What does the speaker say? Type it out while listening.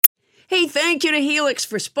Hey, thank you to Helix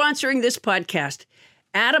for sponsoring this podcast.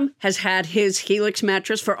 Adam has had his Helix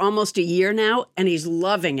mattress for almost a year now, and he's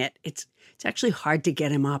loving it. It's actually hard to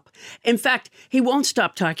get him up. In fact, he won't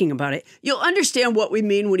stop talking about it. You'll understand what we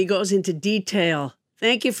mean when he goes into detail.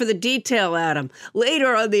 Thank you for the detail, Adam,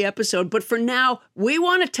 later on the episode. But for now, we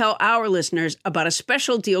want to tell our listeners about a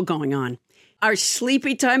special deal going on. Our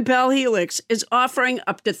Sleepy Time pal Helix is offering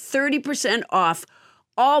up to 30% off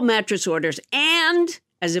all mattress orders and,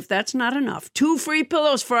 as if that's not enough, 2 free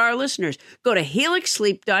pillows for our listeners. Go to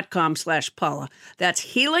helixsleep.com/Paula.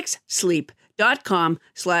 That's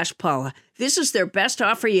helixsleep.com/Paula. This is their best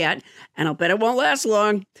offer yet, and I'll bet it won't last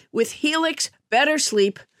long. With Helix, better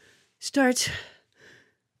sleep starts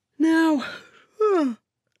now.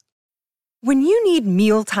 When you need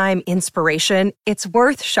mealtime inspiration, it's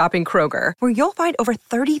worth shopping Kroger, where you'll find over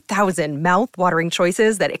 30,000 mouth-watering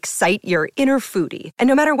choices that excite your inner foodie. And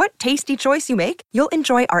no matter what tasty choice you make, you'll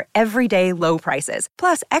enjoy our everyday low prices,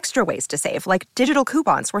 plus extra ways to save, like digital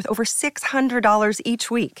coupons worth over $600 each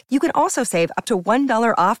week. You can also save up to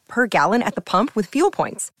 $1 off per gallon at the pump with fuel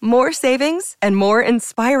points. More savings and more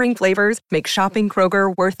inspiring flavors make shopping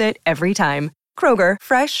Kroger worth it every time. Kroger,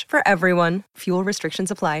 fresh for everyone. Fuel restrictions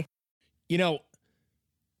apply. You know,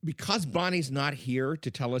 because Bonnie's not here to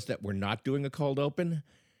tell us that we're not doing a cold open.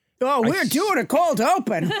 Oh, we're doing a cold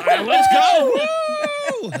open. Let's go.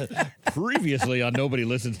 Previously on Nobody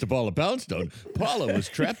Listens to Paula Poundstone, Paula was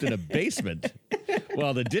trapped in a basement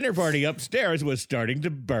while the dinner party upstairs was starting to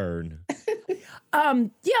burn.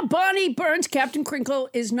 Bonnie Burns, Captain Crinkle,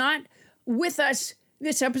 is not with us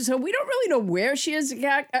this episode. We don't really know where she is.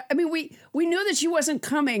 I mean, we knew that she wasn't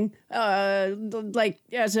coming, like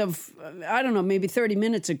as of, I don't know, maybe 30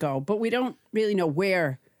 minutes ago, but we don't really know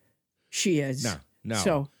where she is. No.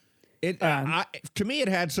 So to me, it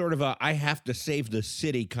had sort of a I have to save the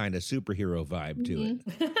city kind of superhero vibe to it.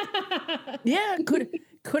 Yeah, could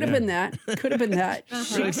have been that. Could have been that.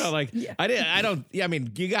 Really felt like I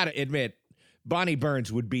mean, you got to admit, Bonnie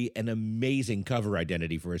Burns would be an amazing cover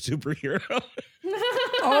identity for a superhero.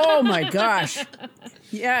 Oh my gosh.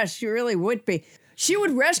 Yeah, she really would be. She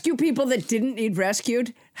would rescue people that didn't need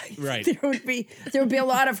rescued. Right. There would be a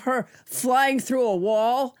lot of her flying through a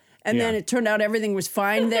wall, and then it turned out everything was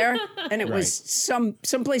fine there, and it was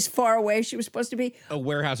someplace far away she was supposed to be. A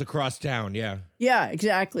warehouse across town, yeah. Yeah,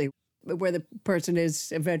 exactly. Where the person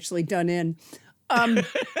is eventually done in.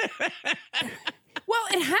 Well,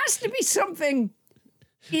 it has to be something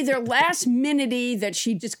either last minute-y that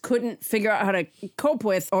she just couldn't figure out how to cope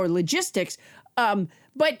with, or logistics.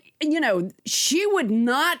 But, you know, she would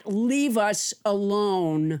not leave us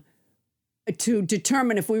alone to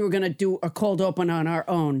determine if we were going to do a cold open on our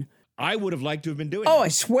own. I would have liked to have been doing Oh, that. I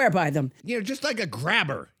swear by them. You know, just like a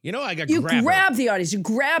grabber. You know, like a You grabber. grab the audience. You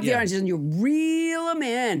grab the audience and you reel them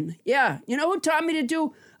in. Yeah. You know who taught me to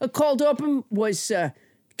do a cold open was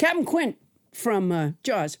Captain Quint from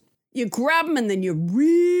Jaws. You grab them and then you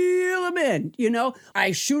reel them in, you know?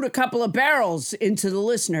 I shoot a couple of barrels into the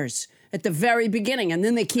listeners at the very beginning, and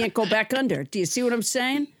then they can't go back under. Do you see what I'm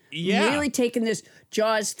saying? Yeah. Really taking this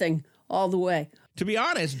Jaws thing all the way. To be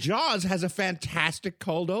honest, Jaws has a fantastic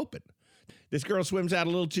cold open. This girl swims out a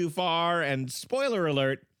little too far, and spoiler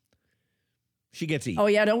alert, she gets eaten. Oh,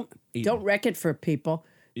 yeah, don't wreck it for people.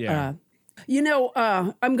 Yeah.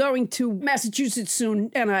 I'm going to Massachusetts soon,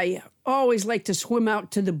 and I always like to swim out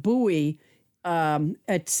to the buoy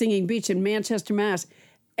at Singing Beach in Manchester, Mass.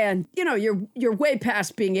 And, you know, you're way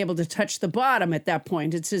past being able to touch the bottom at that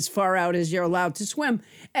point. It's as far out as you're allowed to swim.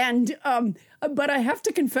 And but I have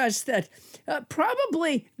to confess that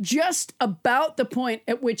probably just about the point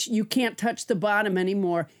at which you can't touch the bottom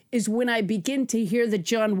anymore is when I begin to hear the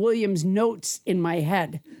John Williams notes in my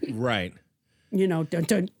head. Right. You know, dun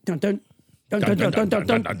dun dun dun. Dun, dun, dun, dun, dun,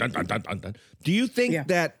 dun. Dun, dun, dun. Do you think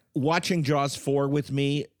that watching Jaws 4 with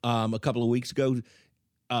me a couple of weeks ago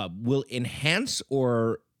will enhance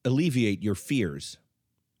or alleviate your fears?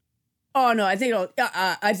 Oh no, I think it'll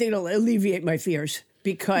alleviate my fears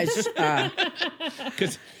because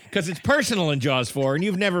it's personal in Jaws 4, and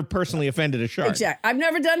you've never personally offended a shark. Exactly. I've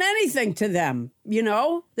never done anything to them. You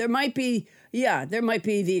know, there might be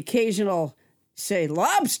the occasional, say,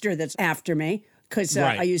 lobster that's after me. Because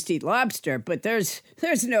I used to eat lobster, but there's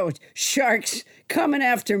no sharks coming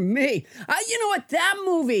after me. You know what? That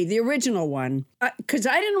movie, the original one, because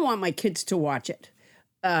I didn't want my kids to watch it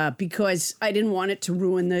because I didn't want it to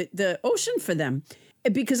ruin the ocean for them.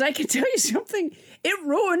 Because I can tell you something, it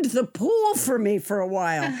ruined the pool for me for a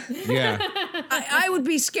while. Yeah. I would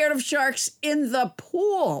be scared of sharks in the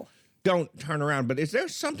pool. Don't turn around, but is there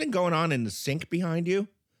something going on in the sink behind you?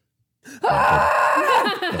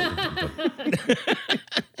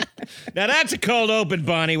 Now that's a cold open,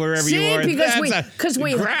 Bonnie, wherever you are. Because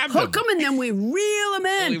we hook them and then we reel them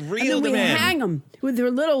in. And then we hang them with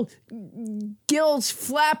their little gills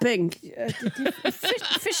flapping.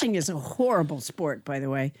 Fishing is a horrible sport, by the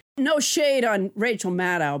way. No shade on Rachel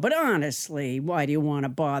Maddow, but honestly, why do you want to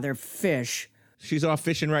bother fish? She's off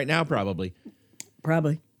fishing right now, probably.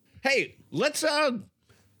 Hey, let's You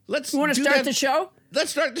want to start the show?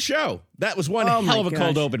 Let's start the show. That was one hell of a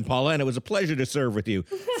cold open, Paula, and it was a pleasure to serve with you,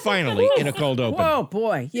 finally, in a cold open. Oh,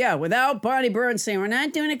 boy. Yeah, without Bonnie Burns saying, we're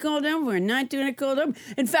not doing a cold open,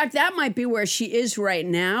 In fact, that might be where she is right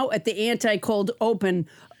now at the anti-cold open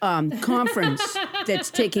conference that's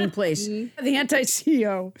taking place. The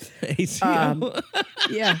anti-CO. ACO?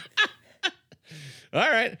 Yeah. All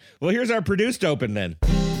right. Well, here's our produced open then.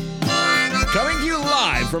 Coming to you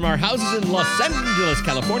live from our houses in Los Angeles,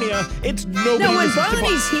 California, it's nobody. No, when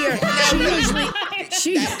Bonnie's here,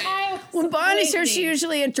 when Bonnie's here, she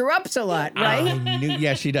usually interrupts a lot, right?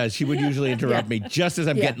 Yeah, she does. She would usually interrupt me just as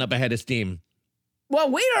I'm getting up ahead of steam.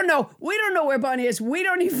 Well, we don't know. We don't know where Bonnie is. We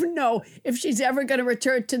don't even know if she's ever going to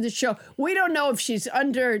return to the show. We don't know if she's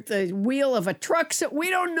under the wheel of a truck. So we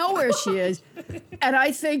don't know where she is. And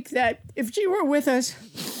I think that if she were with us,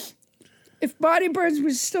 if Bonnie Burns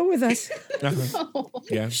was still with us,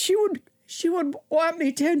 yeah, she would want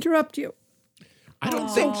me to interrupt you. I don't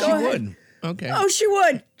think she would. Okay. Oh, she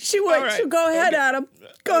would. She would. Right. So go ahead, Adam.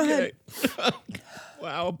 Go ahead.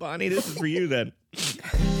 Wow, Bonnie, this is for you then.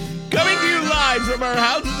 Coming to you live from our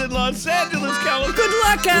houses in Los Angeles, California. Good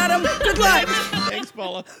luck, Adam. Good luck. Thanks,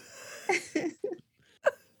 Paula.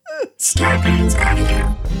 Starbane's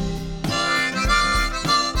Avenue.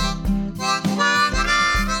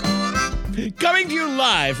 Coming to you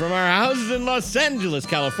live from our houses in Los Angeles,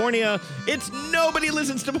 California, it's Nobody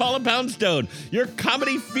Listens to Paula Poundstone, your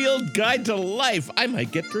comedy field guide to life. I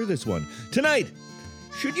might get through this one. Tonight,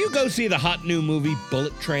 should you go see the hot new movie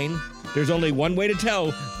Bullet Train? There's only one way to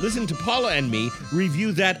tell. Listen to Paula and me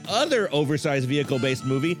review that other oversized vehicle-based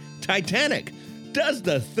movie, Titanic. Does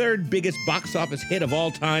the third biggest box office hit of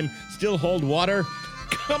all time still hold water?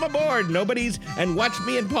 Come aboard, nobodies, and watch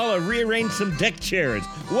me and Paula rearrange some deck chairs.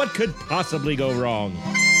 What could possibly go wrong?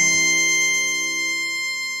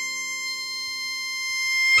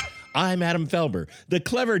 I'm Adam Felber, the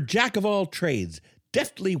clever jack of all trades,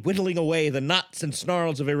 deftly whittling away the knots and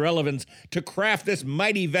snarls of irrelevance to craft this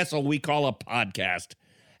mighty vessel we call a podcast.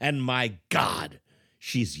 And my God,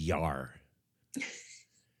 she's yar.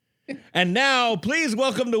 And now, please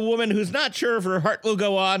welcome the woman who's not sure if her heart will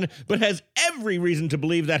go on, but has every reason to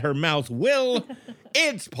believe that her mouth will.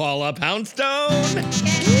 It's Paula Poundstone.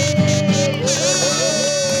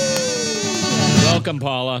 Welcome,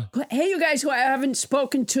 Paula. Hey, you guys who I haven't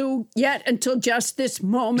spoken to yet until just this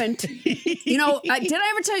moment. You know, did I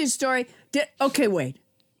ever tell you a story? Okay, wait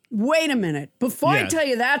a minute. Before I tell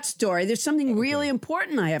you that story, there's something really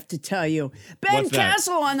important I have to tell you. Ben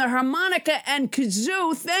Castle on the harmonica and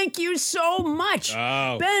kazoo, thank you so much.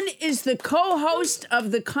 Oh. Ben is the co-host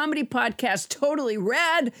of the comedy podcast Totally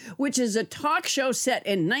Rad, which is a talk show set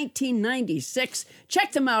in 1996.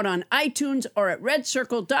 Check them out on iTunes or at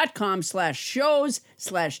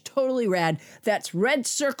redcircle.com/shows/totallyrad. That's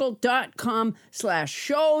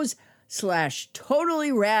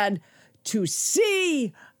redcircle.com/shows/totallyrad to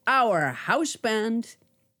see our house band,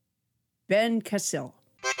 Ben Cassil.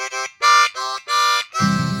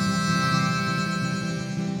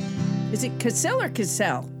 Is it Cassil or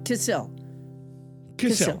Cassell? Cassil.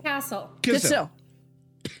 Cassil.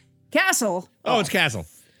 Castle. Oh, it's Castle.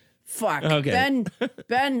 Fuck. Okay.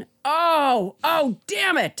 Ben. Oh,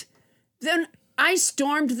 damn it. Then I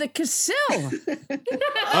stormed the Cassil.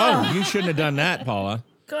 Oh, you shouldn't have done that, Paula.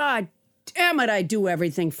 God damn it, I do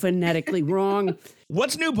everything phonetically wrong.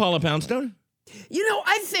 What's new, Paula Poundstone? You know,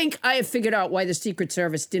 I think I have figured out why the Secret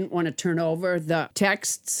Service didn't want to turn over the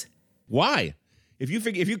texts. Why? If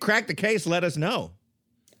you crack the case, let us know.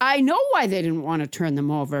 I know why they didn't want to turn them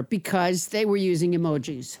over, because they were using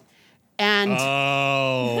emojis. And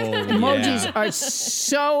emojis are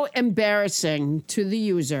so embarrassing to the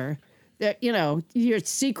user that, you know, your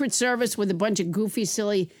Secret Service with a bunch of goofy,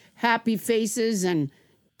 silly, happy faces and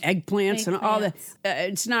eggplants and all that.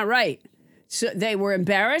 It's not right. So they were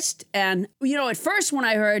embarrassed. And, you know, at first when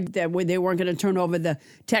I heard that they weren't going to turn over the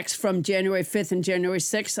text from January 5th and January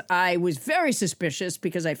 6th, I was very suspicious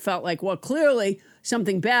because I felt like, well, clearly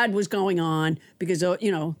something bad was going on because,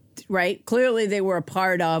 you know, right? Clearly they were a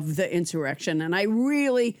part of the insurrection. And I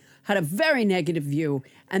really had a very negative view.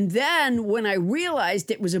 And then when I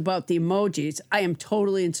realized it was about the emojis, I am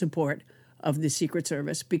totally in support of the Secret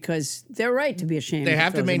Service because they're right to be ashamed. They of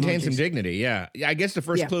have to those maintain emojis. some dignity, yeah. I guess the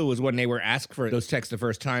first Yeah. clue was when they were asked for those texts the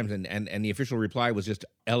first times, and the official reply was just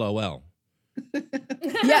LOL.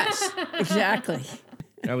 Yes, exactly.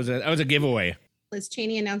 That was a giveaway. Liz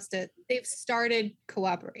Cheney announced it. They've started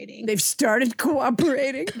cooperating. They've started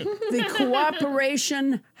cooperating. The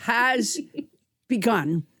cooperation has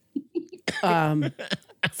begun.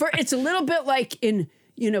 It's a little bit like in,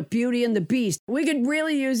 Beauty and the Beast. We could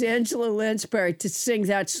really use Angela Lansbury to sing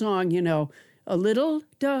that song, a little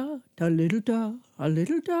da, a little da, a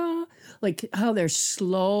little da. Like how they're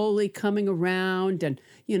slowly coming around and,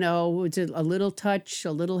 it's a little touch,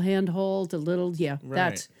 a little handhold, a little,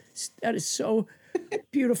 Right. that is so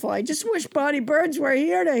beautiful. I just wish Bonnie Burns were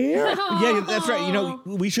here to hear. Yeah, that's right.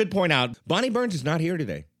 We should point out, Bonnie Burns is not here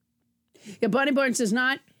today. Yeah, Bonnie Burns is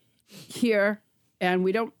not here, and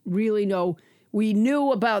we don't really know. We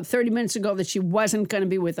knew about 30 minutes ago that she wasn't going to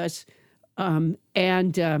be with us, and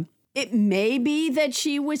it may be that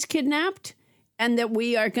she was kidnapped and that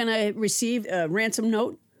we are going to receive a ransom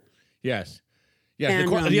note. Yes. Yes.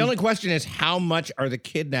 And, The only question is, how much are the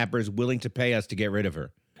kidnappers willing to pay us to get rid of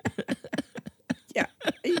her? Yeah,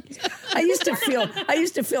 I used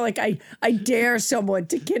to feel like I dare someone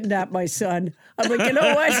to kidnap my son. I'm like, you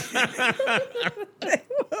know what?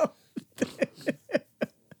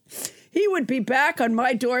 He would be back on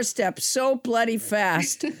my doorstep so bloody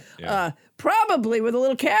fast, probably with a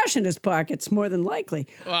little cash in his pockets, more than likely.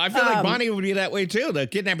 Well, I feel like Bonnie would be that way too. The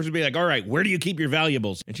kidnappers would be like, all right, where do you keep your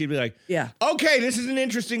valuables? And she'd be like, Yeah. Okay, this is an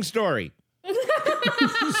interesting story.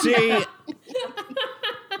 See,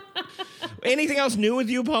 anything else new with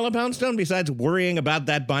you, Paula Poundstone, besides worrying about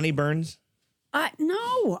that Bonnie Burns?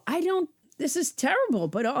 No, I don't. This is terrible,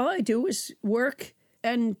 but all I do is work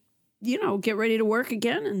and, get ready to work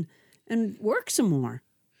again and work some more.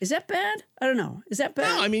 Is that bad? I don't know. Is that bad?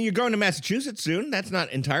 No, I mean, you're going to Massachusetts soon. That's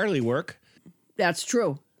not entirely work. That's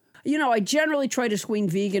true. I generally try to swing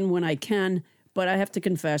vegan when I can, but I have to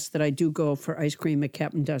confess that I do go for ice cream at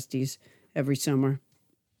Captain Dusty's every summer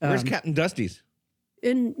Where's Captain Dusty's?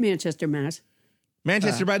 in Manchester, Mass.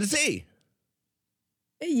 Manchester by the Sea.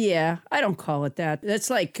 Yeah, I don't call it that. That's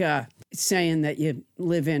like saying that you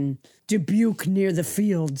live in Dubuque near the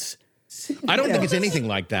fields. I don't think it's anything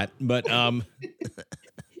like that, but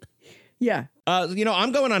Yeah.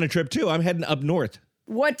 I'm going on a trip too. I'm heading up north.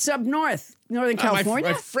 What's up north? Northern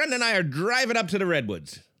California? My friend and I are driving up to the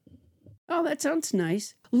Redwoods. Oh, that sounds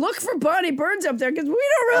nice. Look for Bonnie Burns up there because we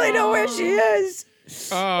don't really know where she is.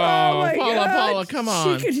 Oh, my God. Paula, come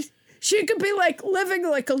on. She could be like living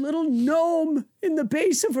like a little gnome in the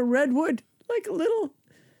base of a redwood.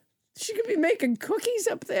 She could be making cookies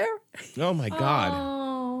up there. Oh my God.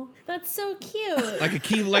 Oh, that's so cute. Like a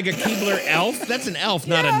Keebler elf? That's an elf,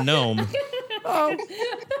 not a gnome. Oh,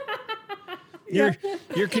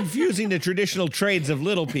 You're confusing the traditional trades of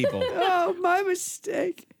little people. oh, my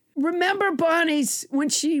mistake. Remember Bonnie's when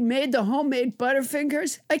she made the homemade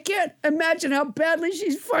Butterfingers? I can't imagine how badly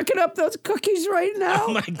she's fucking up those cookies right now.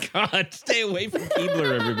 Oh my God. Stay away from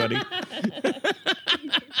Keebler, everybody.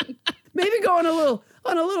 Maybe go on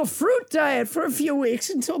a little fruit diet for a few weeks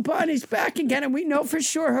until Bonnie's back again and we know for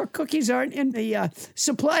sure her cookies aren't in the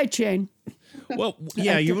supply chain. Well,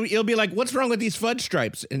 yeah, you'll be like, what's wrong with these fudge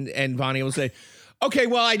stripes? And Bonnie will say, okay,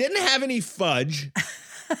 well, I didn't have any fudge.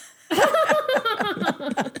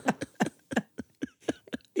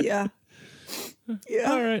 Yeah.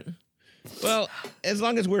 All right. Well, as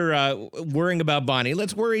long as we're worrying about Bonnie,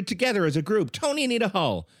 let's worry together as a group. Tony, Anita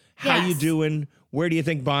Hull, how you Yes. doing? Where do you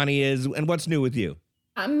think Bonnie is? And what's new with you?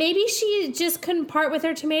 Maybe she just couldn't part with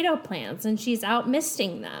her tomato plants and she's out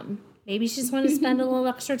misting them. Maybe she just wanted to spend a little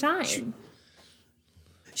extra time.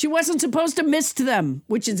 She wasn't supposed to mist them,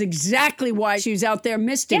 which is exactly why she was out there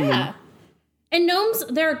misting Yeah. them. And gnomes,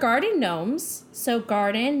 there are garden gnomes. So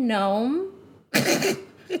garden, gnome,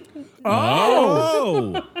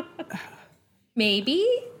 Oh. maybe.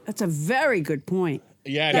 That's a very good point.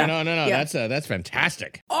 Yeah, no. Yeah. That's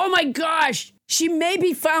fantastic. Oh my gosh, she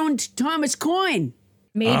maybe found Thomas Coyne.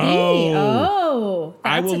 Maybe. Oh. Oh.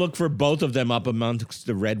 I will that's a- look for both of them up amongst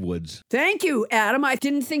the redwoods. Thank you, Adam. I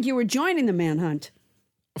didn't think you were joining the manhunt.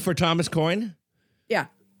 For Thomas Coyne? Yeah.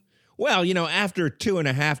 Well, after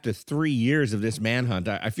 2.5 to 3 years of this manhunt,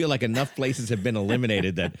 I feel like enough places have been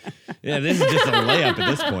eliminated that, this is just a layup at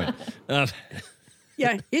this point.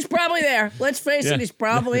 Yeah, he's probably there. Let's face it, he's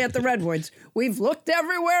probably at the Redwoods. We've looked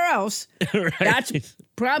everywhere else. Right. That's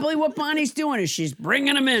probably what Bonnie's doing is she's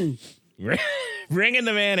bringing him in. Bringing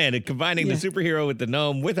the man in and combining the superhero with the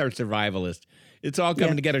gnome with our survivalist. It's all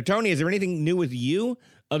coming together. Tony, is there anything new with you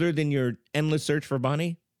other than your endless search for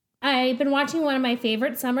Bonnie? I've been watching one of my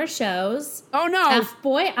favorite summer shows. Oh, no.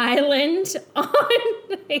 F-Boy Island on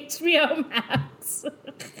HBO Max.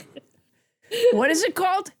 What is it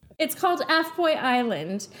called? It's called F-Boy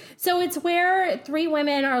Island. So it's where three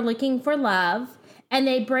women are looking for love, and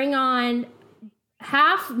they bring on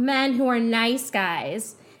half men who are nice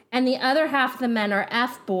guys, and the other half of the men are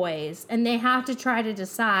F-boys, and they have to try to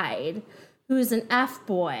decide who's an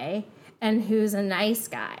F-boy and who's a nice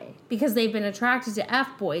guy, because they've been attracted to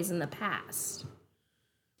F-boys in the past.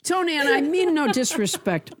 Tony, and I mean no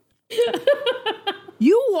disrespect.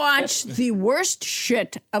 You watch the worst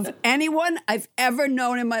shit of anyone I've ever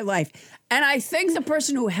known in my life. And I think the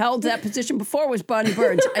person who held that position before was Bonnie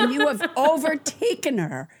Burns, and you have overtaken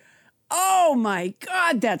her. Oh my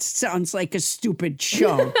God, that sounds like a stupid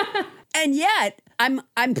show. And yet,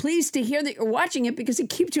 I'm pleased to hear that you're watching it because it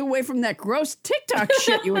keeps you away from that gross TikTok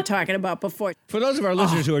shit you were talking about before. For those of our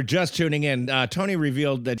listeners who are just tuning in, Tony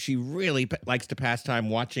revealed that she really likes to pass time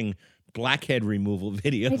watching blackhead removal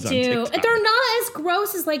videos on TikTok. They're not as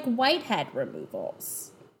gross as like whitehead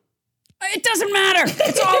removals. It doesn't matter.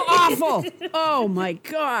 It's all awful. Oh my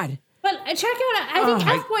God. But check out, I think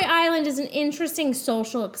F-Boy Island is an interesting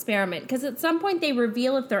social experiment because at some point they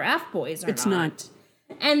reveal if they're F-boys or not. It's not.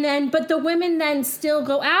 And then, but the women then still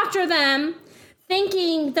go after them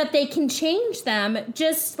thinking that they can change them,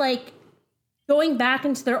 just like going back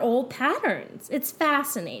into their old patterns. It's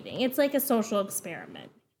fascinating. It's like a social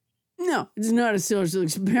experiment. No, it's not a social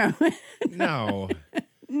experiment. No.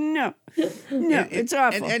 No, it's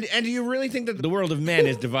awful. And do you really think that the world of men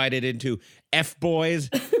is divided into F-boys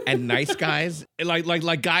and nice guys?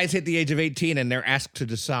 Like guys hit the age of 18 and they're asked to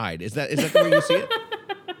decide. Is that the way you see it?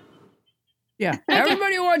 Yeah.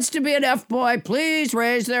 Everybody wants to be an F-boy. Please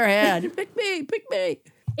raise their hand. Pick me.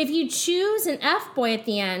 If you choose an F-boy at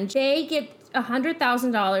the end, they get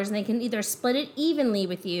 $100,000 and they can either split it evenly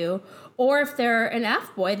with you, or if they're an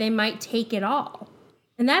F-boy, they might take it all.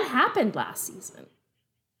 And that happened last season.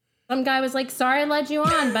 Some guy was like, sorry I led you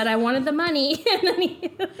on, but I wanted the money. And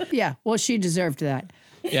then Yeah, well, she deserved that.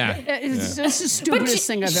 Yeah. It's the stupidest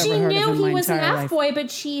thing I've ever heard of in my entire life. She knew he was an F-boy,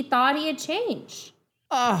 but she thought he had changed.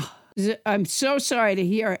 Oh, I'm so sorry to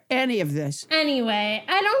hear any of this. Anyway,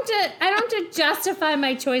 I don't have to justify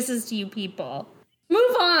my choices to you people.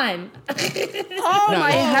 Move on. Oh,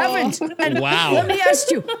 my heavens. And Wow. let me ask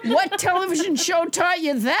you, what television show taught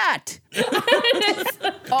you that?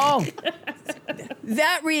 Oh,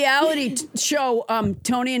 that reality show,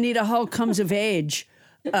 Tony Anita Hull Comes of Age,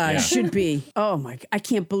 should be. Oh, my, I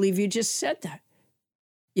can't believe you just said that.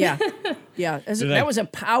 Yeah. That was a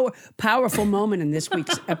powerful moment in this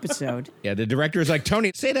week's episode. Yeah, the director is like,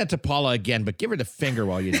 Tony, say that to Paula again, but give her the finger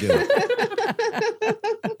while you do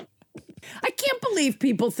it. I can't believe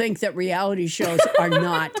people think that reality shows are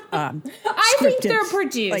not I think scripted. they're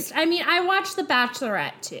produced. Like, I mean, I watch The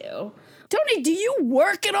Bachelorette too. Tony, do you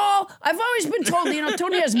work at all? I've always been told,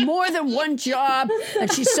 Tony has more than one job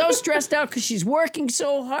and she's so stressed out because she's working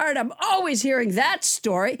so hard. I'm always hearing that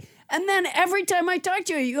story. And then every time I talk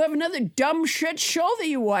to you, you have another dumb shit show that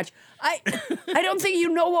you watch. I don't think you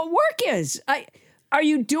know what work is. Are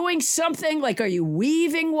you doing something? Like, are you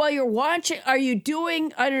weaving while you're watching? I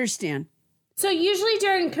don't understand. So usually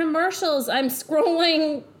during commercials, I'm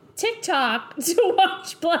scrolling TikTok to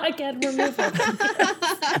watch blackhead removal.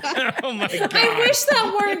 Oh, my God. I wish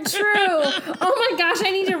that weren't true. Oh, my gosh,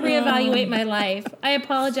 I need to reevaluate my life. I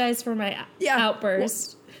apologize for my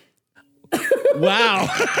outburst. Wow.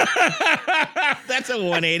 That's a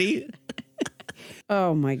 180.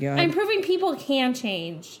 Oh, my God. I'm proving people can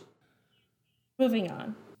change. Moving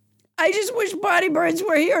on. I just wish Bonnie Burns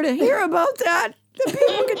were here to hear about that. The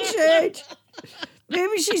people can change.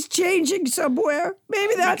 Maybe she's changing somewhere.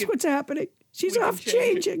 Maybe that's what's happening. She's off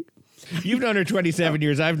changing. You've known her 27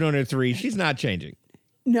 years. I've known her 3. She's not changing.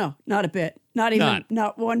 No, not a bit. Not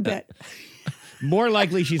one bit. More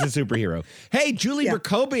likely she's a superhero. Hey, Julie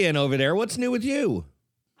Berkobian over there. What's new with you?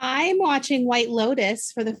 I'm watching White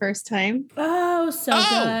Lotus for the first time. Oh, so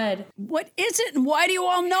good. What is it and why do you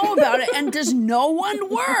all know about it? And does no one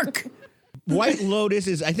work? White Lotus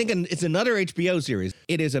is, I think, it's another HBO series.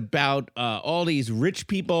 It is about all these rich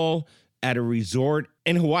people at a resort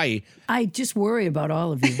in Hawaii. I just worry about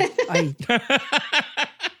all of you.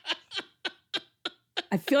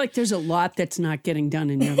 I feel like there's a lot that's not getting done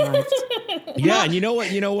in your lives. Yeah, and you know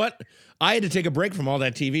what? I had to take a break from all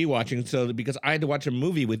that TV watching because I had to watch a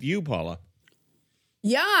movie with you, Paula.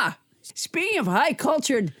 Yeah. Speaking of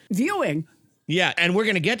high-cultured viewing. Yeah, and we're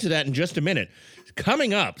going to get to that in just a minute.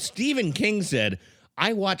 Coming up, Stephen King said,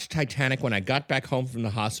 I watched Titanic when I got back home from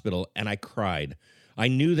the hospital, and I cried. I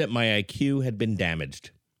knew that my IQ had been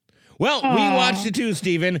damaged. Well, we watched it too,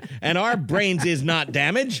 Stephen, and our brains is not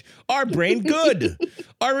damaged. Our brain good.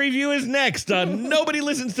 Our review is next on Nobody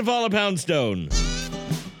Listens to Paula Poundstone.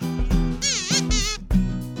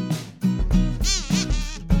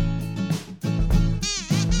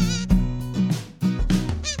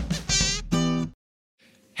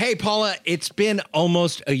 Hey, Paula, it's been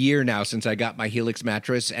almost a year now since I got my Helix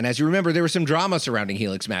mattress. And as you remember, there was some drama surrounding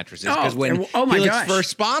Helix mattresses. Because when Helix first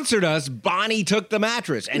sponsored us, Bonnie took the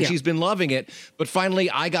mattress. And she's been loving it. But finally,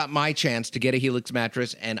 I got my chance to get a Helix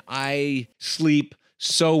mattress. And I sleep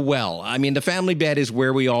so well. I mean, the family bed is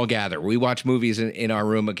where we all gather. We watch movies in our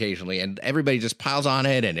room occasionally. And everybody just piles on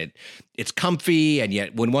it. And it's comfy. And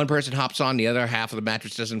yet, when one person hops on, the other half of the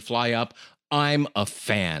mattress doesn't fly up. I'm a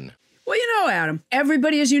fan. Well, Adam,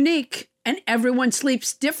 everybody is unique and everyone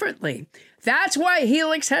sleeps differently. That's why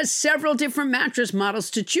Helix has several different mattress models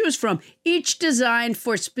to choose from, each designed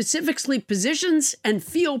for specific sleep positions and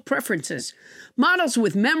feel preferences. Models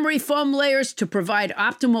with memory foam layers to provide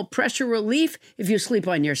optimal pressure relief if you sleep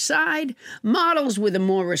on your side. Models with a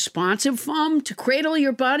more responsive foam to cradle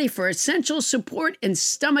your body for essential support in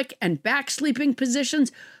stomach and back sleeping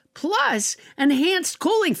positions. Plus, enhanced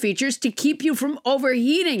cooling features to keep you from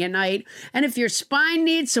overheating at night. And if your spine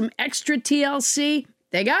needs some extra TLC,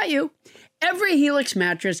 they got you. Every Helix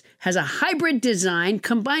mattress has a hybrid design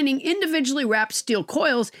combining individually wrapped steel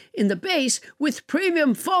coils in the base with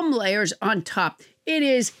premium foam layers on top. It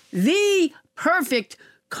is the perfect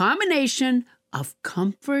combination of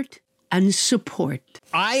comfort and support.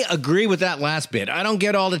 I agree with that last bit. I don't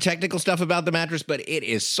get all the technical stuff about the mattress, but it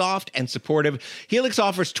is soft and supportive. Helix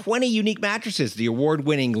offers 20 unique mattresses, the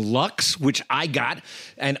award-winning Luxe, which I got,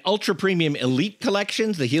 and ultra-premium Elite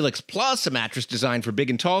collections, the Helix Plus, a mattress designed for big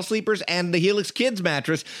and tall sleepers, and the Helix Kids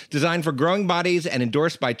mattress, designed for growing bodies and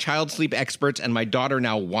endorsed by child sleep experts, and my daughter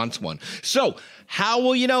now wants one. So, how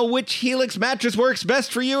will you know which Helix mattress works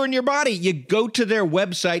best for you and your body? You go to their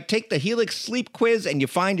website, take the Helix sleep quiz, and you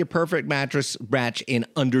find your perfect mattress match in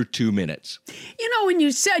under 2 minutes. When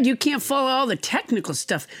you said you can't follow all the technical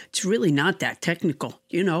stuff, it's really not that technical.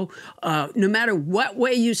 No matter what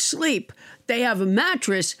way you sleep, they have a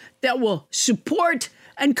mattress that will support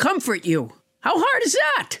and comfort you. How hard is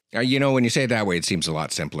that? When you say it that way, it seems a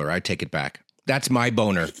lot simpler. I take it back. That's my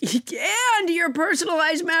boner. And your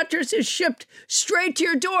personalized mattress is shipped straight to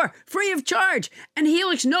your door, free of charge. And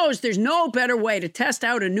Helix knows there's no better way to test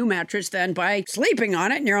out a new mattress than by sleeping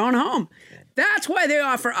on it in your own home. That's why they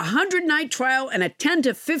offer a 100-night trial and a 10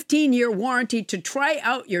 to 15-year warranty to try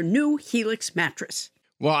out your new Helix mattress.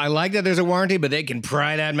 Well, I like that there's a warranty, but they can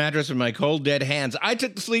pry that mattress with my cold, dead hands. I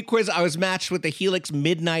took the sleep quiz. I was matched with the Helix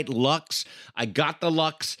Midnight Luxe. I got the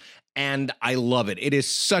Luxe, and I love it. It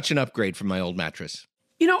is such an upgrade from my old mattress.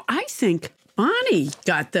 I think Bonnie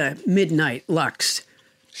got the Midnight Luxe.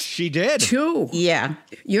 She did. Too. Yeah.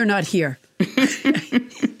 You're not here.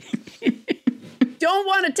 Don't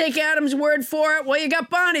want to take Adam's word for it? Well, you got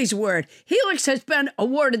Bonnie's word. Helix has been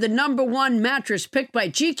awarded the #1 mattress picked by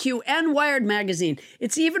GQ and Wired magazine.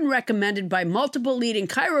 It's even recommended by multiple leading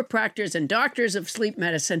chiropractors and doctors of sleep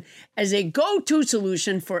medicine as a go-to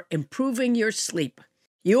solution for improving your sleep.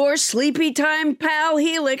 Your sleepy time pal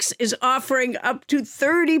Helix is offering up to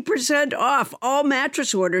 30% off all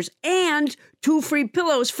mattress orders and 2 free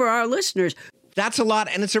pillows for our listeners. That's a lot,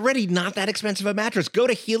 and it's already not that expensive a mattress. Go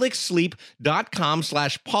to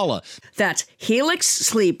helixsleep.com/Paula. That's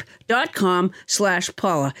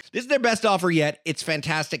helixsleep.com/Paula. This is their best offer yet. It's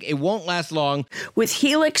fantastic. It won't last long. With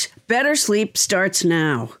Helix, better sleep starts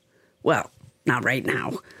now. Well, not right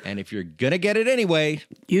now. And if you're going to get it anyway,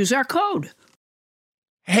 use our code.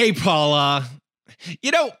 Hey, Paula.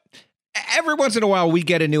 Every once in a while, we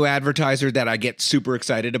get a new advertiser that I get super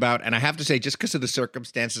excited about. And I have to say, just because of the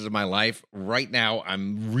circumstances of my life, right now,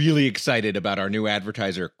 I'm really excited about our new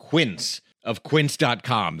advertiser, Quince, of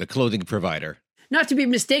Quince.com, the clothing provider. Not to be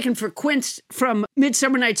mistaken for Quince from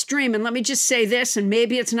Midsummer Night's Dream. And let me just say this, and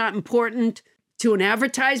maybe it's not important to an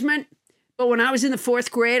advertisement, but when I was in the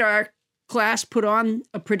 4th grade, our class put on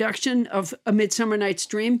a production of A Midsummer Night's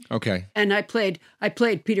Dream. Okay. And I played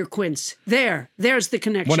Peter Quince. There's the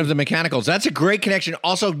connection. One of the mechanicals. That's a great connection.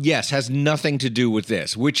 Also, yes, has nothing to do with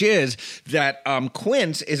this, which is that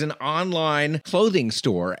Quince is an online clothing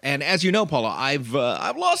store. And as you know, Paula, I've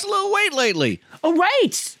lost a little weight lately. Oh,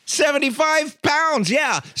 right. 75 pounds,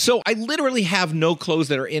 yeah. So I literally have no clothes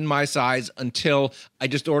that are in my size until I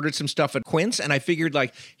just ordered some stuff at Quince. And I figured,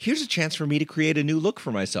 here's a chance for me to create a new look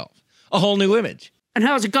for myself. A whole new image. And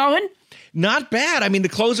how's it going? Not bad. I mean, the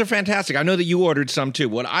clothes are fantastic. I know that you ordered some too.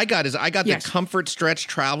 What I got is the Comfort Stretch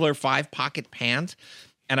Traveler 5-pocket pants.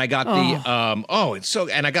 And I got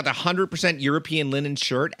and I got the 100% European linen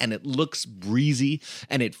shirt, and it looks breezy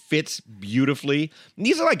and it fits beautifully. And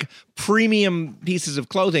these are like premium pieces of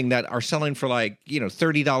clothing that are selling for like,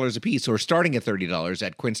 $30 a piece or starting at $30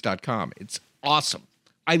 at quince.com. It's awesome.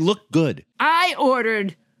 I look good. I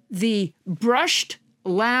ordered the brushed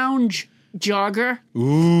lounge jogger.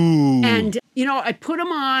 Ooh. And, I put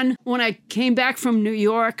them on when I came back from New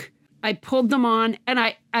York. I pulled them on, and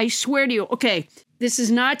I swear to you, okay, this is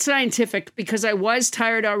not scientific because I was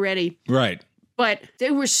tired already. Right. But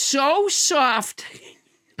they were so soft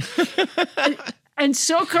and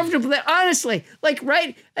so comfortable that honestly, like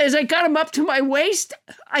right as I got them up to my waist,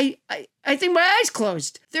 I think my eyes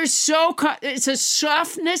closed. They're so, it's a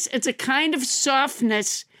softness. It's a kind of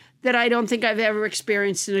softness that I don't think I've ever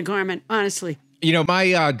experienced in a garment, honestly.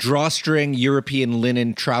 My drawstring European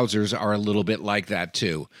linen trousers are a little bit like that,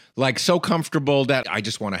 too. Like, so comfortable that I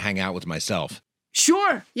just want to hang out with myself.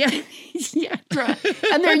 Sure. Yeah. Yeah.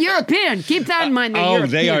 And they're European. Keep that in mind. European.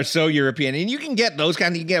 They are so European. And you can get those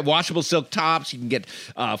kinds. You can get washable silk tops. You can get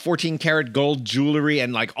 14 karat gold jewelry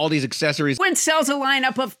and like all these accessories. Quince sells a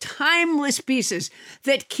lineup of timeless pieces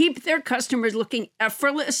that keep their customers looking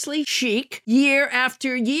effortlessly chic year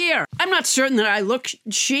after year. I'm not certain that I look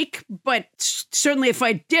chic, but certainly if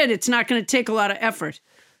I did, it's not going to take a lot of effort.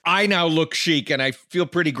 I now look chic and I feel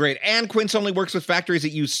pretty great. And Quince only works with factories that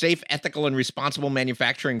use safe, ethical, and responsible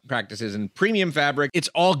manufacturing practices and premium fabric. It's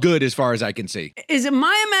all good as far as I can see. Is it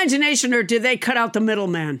my imagination or did they cut out the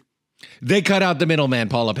middleman? They cut out the middleman,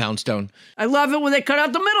 Paula Poundstone. I love it when they cut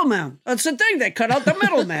out the middleman. That's the thing. They cut out the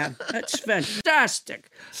middleman. That's fantastic.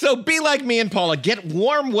 So be like me and Paula. Get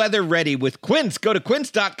warm weather ready with Quince. Go to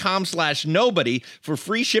quince.com/nobody for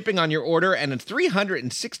free shipping on your order and a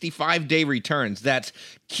 365-day returns. That's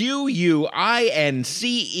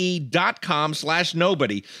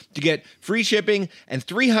QUINCE.com/nobody to get free shipping and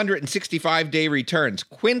 365-day returns.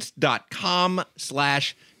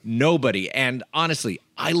 Quince.com/nobody. And honestly,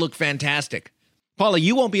 I look fantastic. Paula,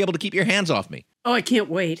 you won't be able to keep your hands off me. Oh, I can't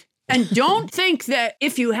wait. And don't think that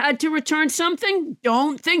if you had to return something,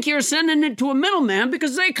 don't think you're sending it to a middleman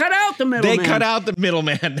because they cut out the middleman. They cut out the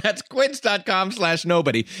middleman. That's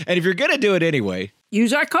quince.com/nobody. And if you're going to do it anyway,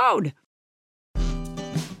 use our code.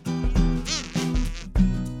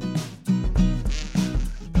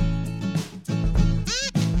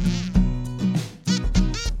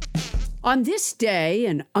 On this day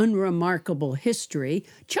in unremarkable history,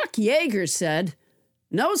 Chuck Yeager said,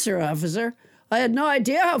 "No, sir, officer. I had no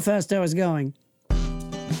idea how fast I was going."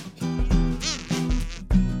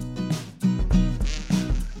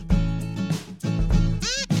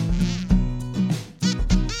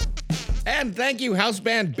 And thank you, house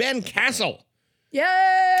band Ben Castle. Yay!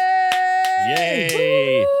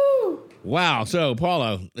 Yay! Woo! Wow. So,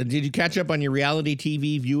 Paula, did you catch up on your reality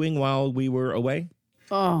TV viewing while we were away?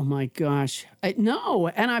 Oh my gosh. No.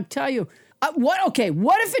 And I tell you, what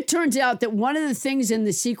if it turns out that one of the things in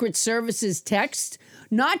the Secret Service's text,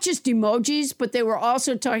 not just emojis, but they were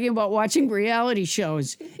also talking about watching reality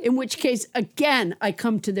shows, in which case, again, I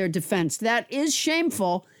come to their defense. That is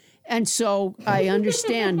shameful. And so I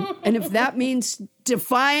understand. And if that means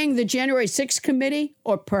defying the January 6th committee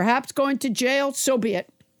or perhaps going to jail, so be it.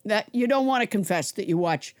 That you don't want to confess that you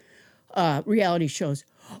watch reality shows.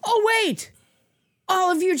 Oh, wait.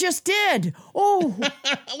 All of you just did. Oh.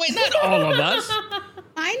 Wait, not all of us.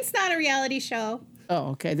 Mine's not a reality show.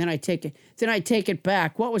 Oh, okay. Then I take it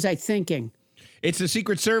back. What was I thinking? It's the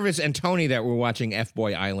Secret Service and Tony that were watching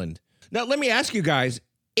F-Boy Island. Now, let me ask you guys,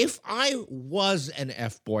 if I was an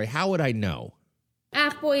F-Boy, how would I know?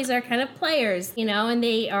 F-boys are kind of players, and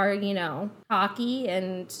they are, cocky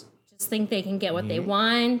and just think they can get what they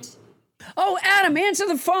want. Oh, Adam, answer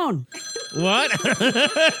the phone. What?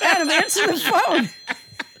 Adam, answer the phone.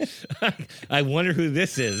 I wonder who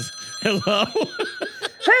this is. Hello?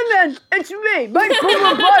 Hey, man, it's me, Mike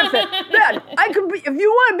Boyfriend. Man, I could be, if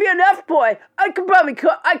you want to be an F-boy, I could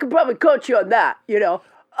probably coach you on that,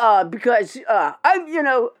 because I'm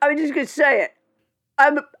just going to say it.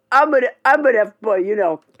 I'm an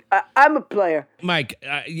F-boy, I'm a player. Mike,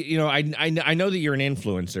 I know that you're an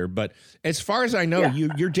influencer, but as far as I know,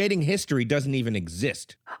 your dating history doesn't even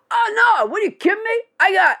exist. Oh, no. What, are you kidding me?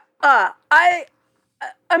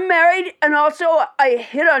 I'm married, and also I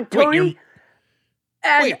hit on Tony.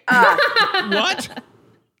 What?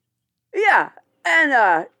 Yeah.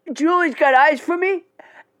 And Julie's got eyes for me.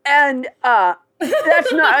 And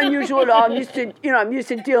that's not unusual at all. I'm used to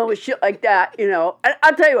dealing with shit like that, And I'll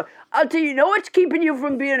tell you, what's keeping you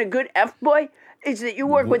from being a good F-boy is that you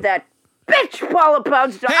work with that bitch Paula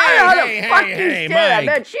Poundstone. I don't know how the fuck you stand that,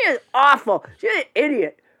 man. She is awful. She's an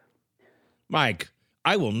idiot. Mike,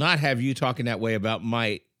 I will not have you talking that way about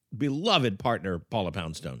my beloved partner, Paula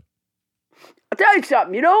Poundstone. I'll tell you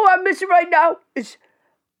something. You know who I'm missing right now? It's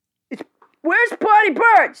where's Patty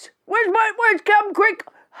Burns? Where's Captain Quick?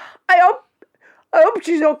 I hope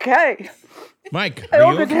she's okay. Mike,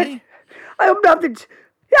 are you okay? I hope nothing's.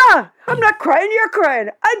 Yeah, I'm not crying. You're crying.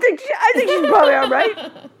 I think she's probably all right.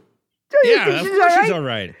 Yeah, of course she's all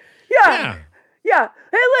right. Yeah.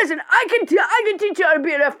 Hey, listen, I can teach you how to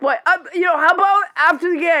be an F-boy. How about after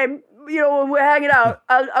the game? When we're hanging out,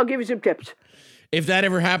 I'll give you some tips. If that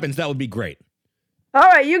ever happens, that would be great. All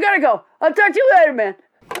right, you gotta go. I'll talk to you later, man.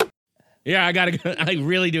 Yeah, I gotta go. I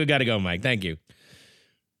really do gotta go, Mike. Thank you.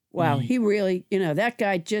 Wow, he really, that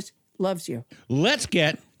guy just loves you. Let's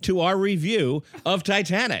get to our review of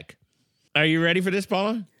Titanic. Are you ready for this,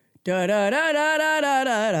 Paula? Da da da da da da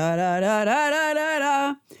da da da da da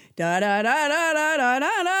da da da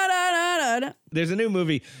da da da da. There's a new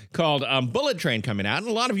movie called Bullet Train coming out, and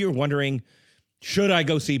a lot of you are wondering, should I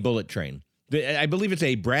go see Bullet Train? I believe it's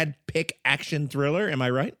a Brad Pitt action thriller. Am I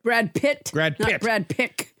right? Brad Pitt. Brad Pitt. Not Brad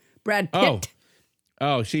Pitt. Brad Pitt.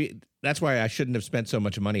 Oh, that's why I shouldn't have spent so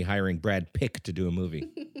much money hiring Brad Pitt to do a movie.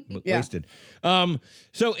 Yeah. Wasted.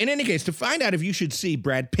 So in any case, to find out if you should see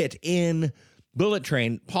Brad Pitt in Bullet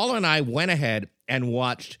Train, Paula and I went ahead and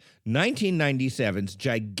watched 1997's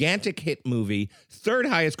gigantic hit movie, third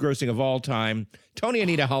highest grossing of all time. Tony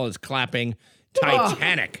Anita Hall is clapping.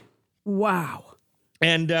 Titanic. Wow.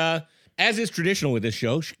 And as is traditional with this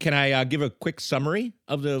show, can I give a quick summary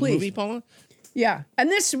of the movie, Paula? Yeah. And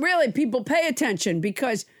this really, people pay attention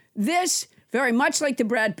because this, very much like the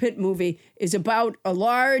Brad Pitt movie, is about a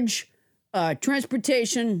large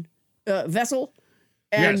transportation vessel.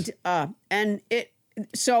 And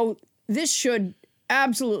so this should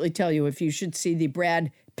absolutely tell you if you should see the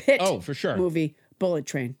Brad Pitt for sure. movie, Bullet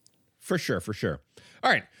Train. For sure.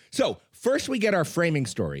 All right. So first we get our framing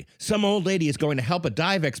story. Some old lady is going to help a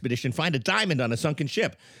dive expedition find a diamond on a sunken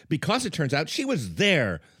ship because it turns out she was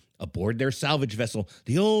there. Aboard their salvage vessel,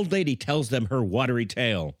 the old lady tells them her watery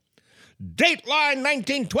tale. Dateline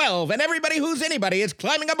 1912, and everybody who's anybody is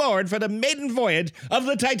climbing aboard for the maiden voyage of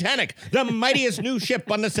the Titanic, the mightiest new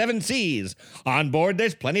ship on the seven seas. On board,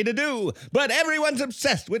 there's plenty to do, but everyone's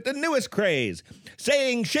obsessed with the newest craze,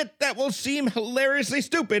 saying shit that will seem hilariously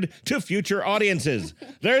stupid to future audiences.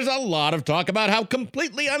 There's a lot of talk about how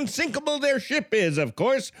completely unsinkable their ship is, of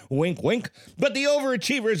course, wink wink, but the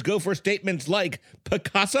overachievers go for statements like,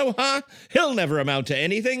 Picasso, huh? He'll never amount to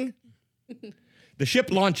anything. The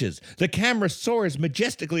ship launches. The camera soars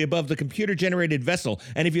majestically above the computer-generated vessel,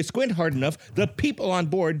 and if you squint hard enough, the people on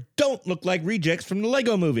board don't look like rejects from the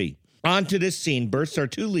Lego movie. Onto this scene bursts our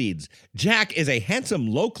two leads. Jack is a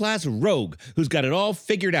handsome, low-class rogue who's got it all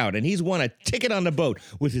figured out, and he's won a ticket on the boat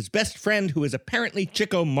with his best friend who is apparently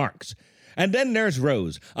Chico Marx. And then there's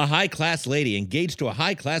Rose, a high-class lady engaged to a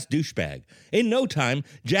high-class douchebag. In no time,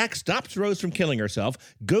 Jack stops Rose from killing herself,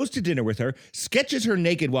 goes to dinner with her, sketches her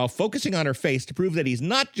naked while focusing on her face to prove that he's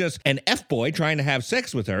not just an F-boy trying to have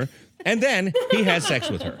sex with her, and then he has sex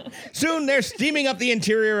with her. Soon they're steaming up the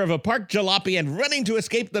interior of a park jalopy and running to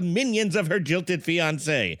escape the minions of her jilted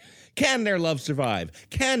fiancé. Can their love survive?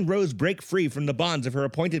 Can Rose break free from the bonds of her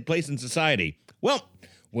appointed place in society? Well,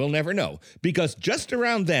 we'll never know, because just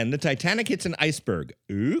around then, the Titanic hits an iceberg.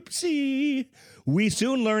 Oopsie. We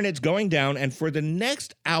soon learn it's going down, and for the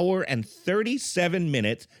next hour and 37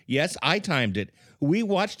 minutes, yes, I timed it, we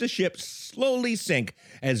watch the ship slowly sink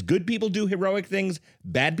as good people do heroic things,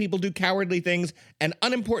 bad people do cowardly things, and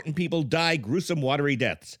unimportant people die gruesome, watery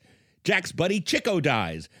deaths. Jack's buddy Chico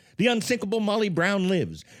dies. The unsinkable Molly Brown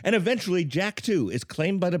lives, and eventually Jack, too, is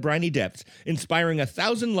claimed by the briny depths, inspiring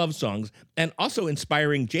 1,000 love songs, and also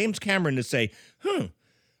inspiring James Cameron to say,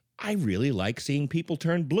 I really like seeing people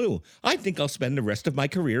turn blue. I think I'll spend the rest of my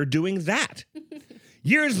career doing that.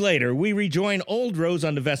 Years later, we rejoin old Rose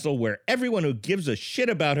on the vessel where everyone who gives a shit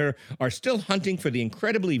about her are still hunting for the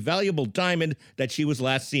incredibly valuable diamond that she was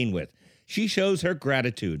last seen with. She shows her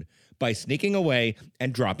gratitude by sneaking away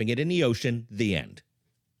and dropping it in the ocean. The end.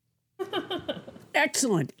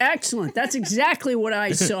 Excellent. That's exactly what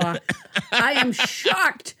I saw. I am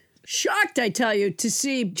shocked, I tell you, to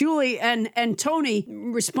see Julie and Tony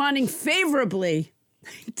responding favorably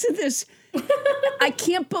to this. I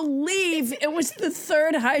can't believe it was the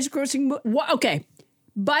third highest grossing movie. Okay.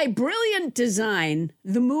 By brilliant design,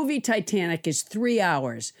 the movie Titanic is 3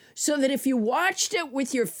 hours, so that if you watched it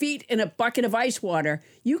with your feet in a bucket of ice water,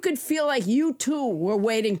 you could feel like you too were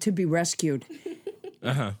waiting to be rescued.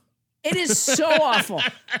 Uh-huh. It is so awful.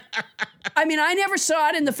 I mean, I never saw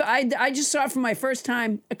it I just saw it for my first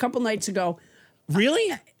time a couple nights ago.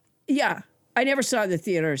 Really? Yeah. I never saw it in the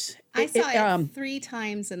theaters. I saw it 3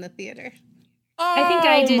 times in the theater. I think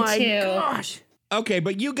I did my too. Gosh. Okay,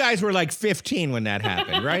 but you guys were like 15 when that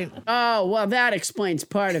happened, right? Oh, well, that explains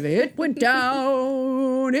part of it. It went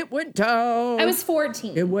down. It went down. I was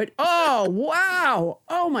 14. It went, oh, wow.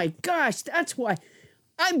 Oh, my gosh. That's why.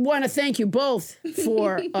 I want to thank you both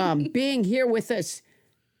for being here with us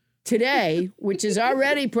today, which is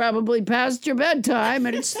already probably past your bedtime,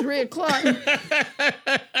 and it's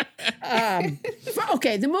 3:00.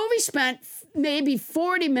 Okay, the movie spent maybe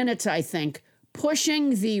 40 minutes, I think,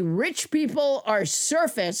 pushing the rich people are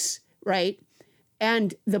surface, right,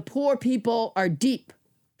 and the poor people are deep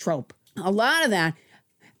trope. A lot of that.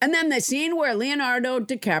 And then the scene where Leonardo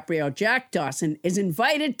DiCaprio, Jack Dawson, is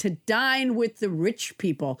invited to dine with the rich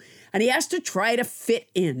people, and he has to try to fit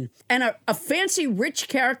in. And a fancy rich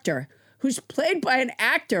character who's played by an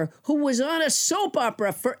actor who was on a soap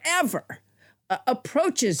opera forever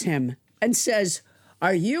approaches him and says,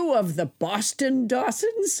 "Are you of the Boston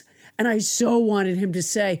Dawsons?" And I so wanted him to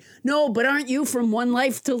say, "No, but aren't you from One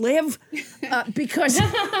Life to Live?" Because,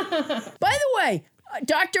 by the way,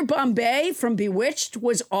 Dr. Bombay from Bewitched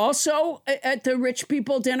was also at the rich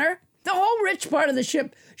people dinner. The whole rich part of the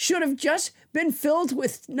ship should have just been filled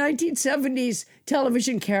with 1970s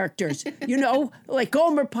television characters. You know, like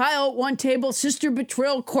Gomer Pyle at one table, Sister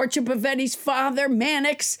Betrill, Courtship of Eddie's father,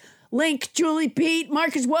 Mannix, Link, Julie Pete,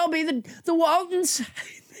 Marcus Welby, the Waltons.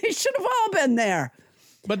 They should have all been there.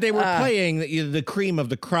 But they were playing the cream of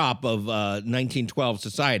the crop of 1912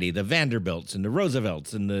 society, the Vanderbilts and the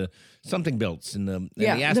Roosevelts and the something Bilts and the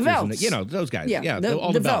Astors. Velts. And those guys. Yeah,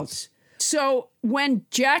 all the Belts. So when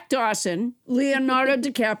Jack Dawson, Leonardo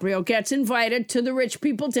DiCaprio, gets invited to the rich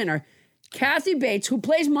people dinner, Kathy Bates, who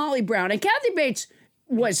plays Molly Brown, and Kathy Bates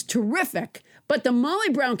was terrific, but the Molly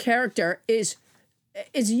Brown character is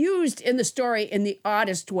used in the story in the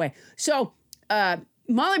oddest way. So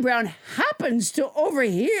Molly Brown happens to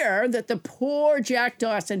overhear that the poor Jack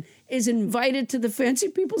Dawson is invited to the fancy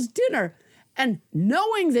people's dinner. And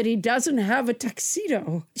knowing that he doesn't have a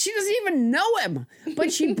tuxedo, she doesn't even know him,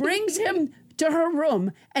 but she brings him to her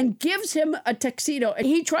room and gives him a tuxedo. And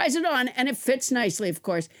he tries it on, and it fits nicely, of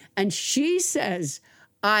course. And she says,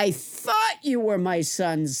 "I thought you were my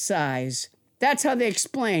son's size." That's how they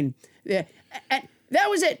explain. And that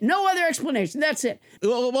was it. No other explanation. That's it.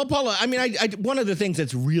 Well, Paula, I mean, I one of the things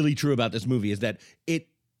that's really true about this movie is that it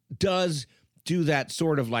does do that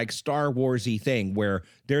sort of like Star Wars-y thing where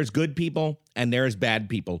there's good people and there's bad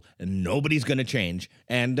people and nobody's going to change.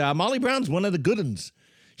 And Molly Brown's one of the good ones.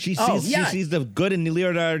 She sees the good in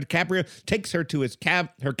Leonardo DiCaprio, takes her to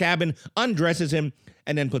her cabin, undresses him,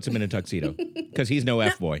 and then puts him in a tuxedo because he's no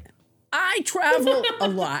F-boy. I travel a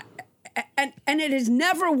lot, and it has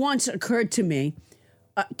never once occurred to me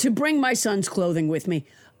to bring my son's clothing with me.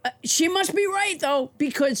 She must be right, though,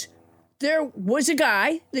 because there was a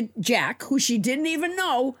guy, Jack, who she didn't even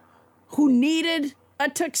know, who needed a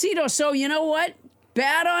tuxedo. So you know what?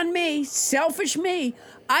 Bad on me. Selfish me.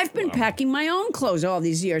 I've been packing my own clothes all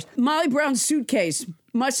these years. Molly Brown's suitcase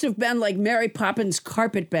must have been like Mary Poppins'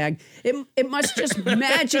 carpet bag. It must just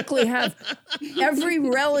magically have every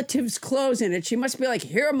relative's clothes in it. She must be like,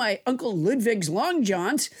 "Here are my Uncle Ludwig's long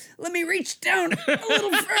johns. Let me reach down a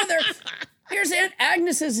little further. Here's Aunt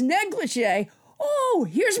Agnes's negligee. Oh,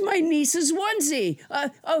 here's my niece's onesie.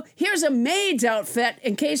 Here's a maid's outfit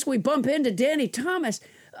in case we bump into Danny Thomas."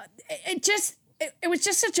 It was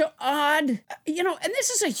just such an odd, and this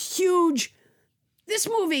is a huge, this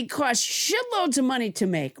movie cost shitloads of money to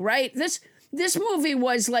make, right? This movie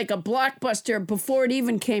was like a blockbuster before it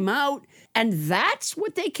even came out. And that's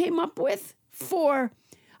what they came up with for,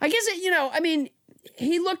 I guess,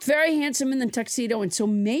 he looked very handsome in the tuxedo. And so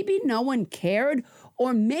maybe no one cared,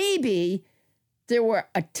 or maybe there were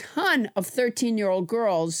a ton of 13-year-old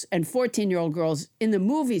girls and 14-year-old girls in the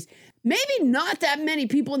movies. Maybe not that many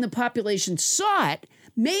people in the population saw it.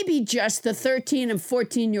 Maybe just the 13 and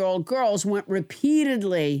 14-year-old girls went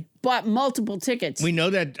repeatedly, bought multiple tickets. We know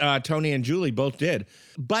that Tony and Julie both did.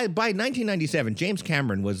 By 1997, James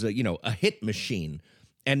Cameron was a hit machine,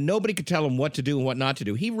 and nobody could tell him what to do and what not to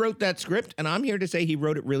do. He wrote that script, and I'm here to say he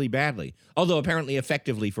wrote it really badly, although apparently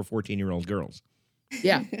effectively for 14-year-old girls.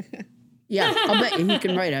 Yeah. Yeah, I'll bet you he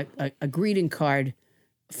can write a greeting card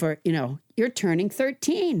for, you're turning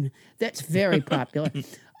 13. That's very popular.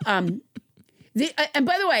 And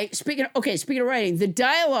by the way, speaking of writing, the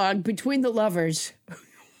dialogue between the lovers,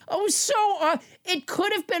 it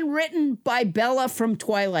could have been written by Bella from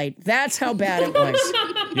Twilight. That's how bad it was.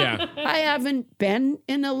 Yeah. I haven't been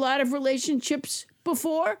in a lot of relationships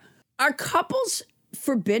before. Are couples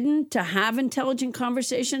forbidden to have intelligent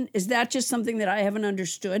conversation? Is that just something that I haven't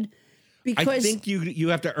understood? Because I think you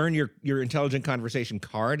have to earn your intelligent conversation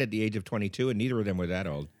card at the age of 22, and neither of them were that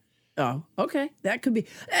old. Oh, okay. That could be.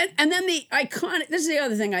 And then the iconic, this is the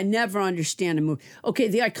other thing I never understand in movie. Okay,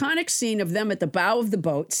 the iconic scene of them at the bow of the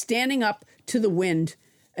boat, standing up to the wind,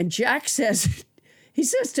 and Jack says, he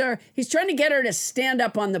says to her, he's trying to get her to stand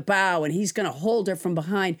up on the bow, and he's going to hold her from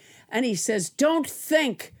behind. And he says, don't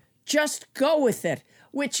think, just go with it,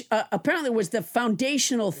 which apparently was the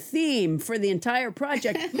foundational theme for the entire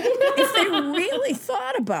project. If they really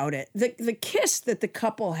thought about it, the kiss that the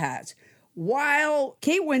couple has, while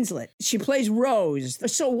Kate Winslet, she plays Rose.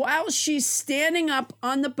 So while she's standing up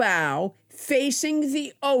on the bow, facing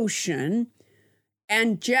the ocean,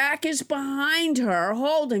 and Jack is behind her,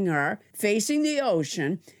 holding her, facing the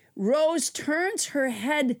ocean, Rose turns her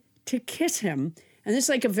head to kiss him. And this is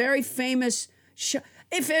like a very famous shot.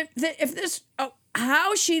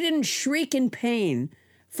 How she didn't shriek in pain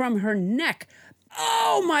from her neck.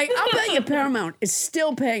 Oh my, I'll bet you Paramount is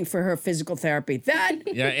still paying for her physical therapy.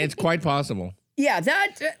 Yeah, it's quite possible. Yeah,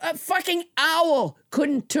 that fucking owl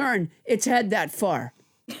couldn't turn its head that far.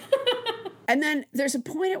 And then there's a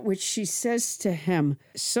point at which she says to him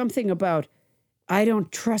something about, I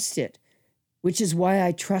don't trust it, which is why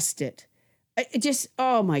I trust it. It just,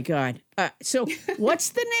 oh my God. So what's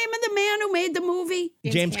the name of the man who made the movie?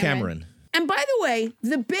 James Cameron. And by the way,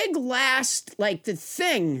 the big last, like the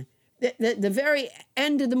thing, the very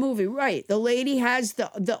end of the movie, right? The lady has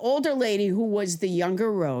the older lady who was the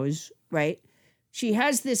younger Rose, right? She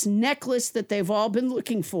has this necklace that they've all been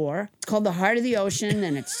looking for. It's called the Heart of the Ocean,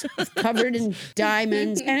 and it's covered in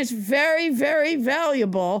diamonds, and it's very, very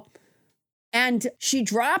valuable. And she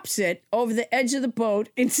drops it over the edge of the boat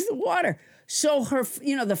into the water. So her,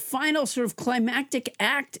 the final sort of climactic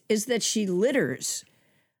act is that she litters.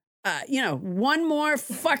 One more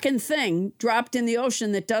fucking thing dropped in the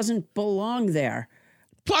ocean that doesn't belong there.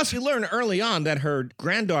 Plus, we learn early on that her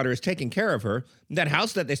granddaughter is taking care of her. That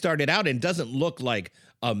house that they started out in doesn't look like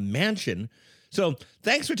a mansion. So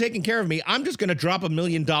thanks for taking care of me. I'm just going to drop $1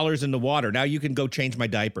 million in the water. Now you can go change my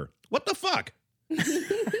diaper. What the fuck?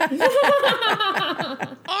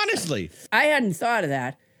 Honestly. I hadn't thought of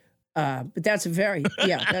that. But that's a very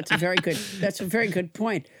good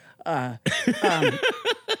point. I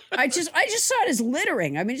just saw it as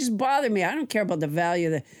littering. I mean, it just bothered me. I don't care about the value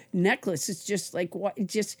of the necklace. It's just like, what?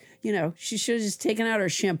 Just, she should have just taken out her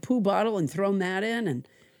shampoo bottle and thrown that in. And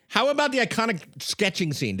how about the iconic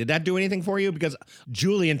sketching scene? Did that do anything for you? Because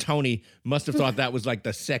Julie and Tony must have thought that was like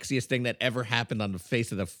the sexiest thing that ever happened on the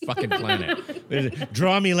face of the fucking planet.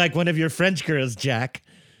 Draw me like one of your French girls, Jack.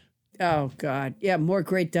 Oh, God. Yeah, more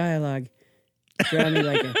great dialogue. Draw me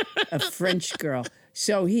like a French girl.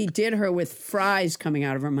 So he did her with fries coming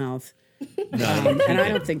out of her mouth. And I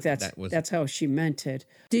don't think that's how she meant it.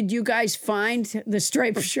 Did you guys find the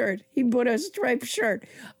striped shirt? He put a striped shirt.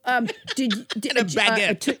 Did a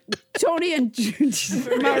baguette. Tony and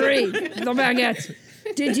Marie, the baguette.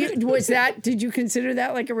 Did you consider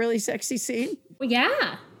that like a really sexy scene? Well,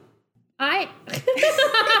 yeah. Oh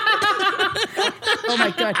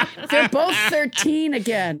my God. They're both 13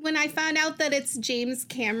 again. When I found out that it's James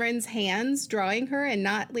Cameron's hands drawing her and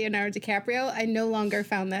not Leonardo DiCaprio, I no longer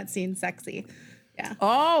found that scene sexy. Yeah.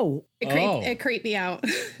 Oh. It creeped me out.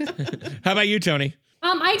 How about you, Tony?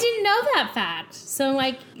 I didn't know that fact. So,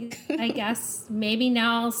 I guess maybe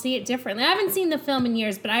now I'll see it differently. I haven't seen the film in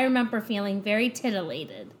years, but I remember feeling very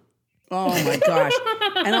titillated. Oh my gosh.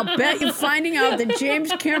 And I'll bet you finding out that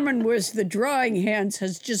James Cameron was the drawing hands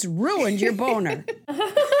has just ruined your boner.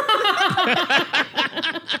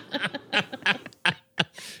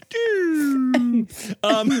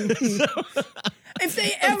 If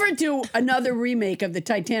they ever do another remake of the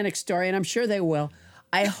Titanic story, and I'm sure they will,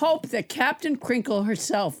 I hope that Captain Crinkle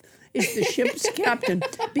herself is the ship's captain,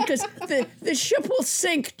 because the ship will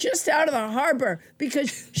sink just out of the harbor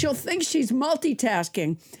because she'll think she's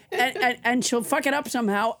multitasking and she'll fuck it up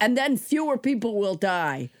somehow, and then fewer people will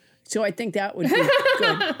die. So I think that would be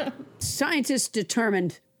good. Scientists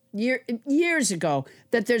determined years ago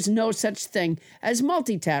that there's no such thing as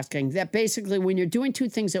multitasking, that basically when you're doing two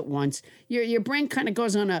things at once, your brain kind of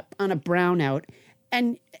goes on a brownout.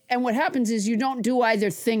 And what happens is you don't do either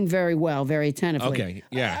thing very well, very attentively. Okay,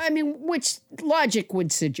 yeah. I mean, which logic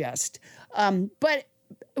would suggest. But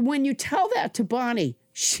when you tell that to Bonnie,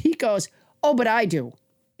 she goes, oh, but I do.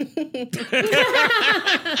 That's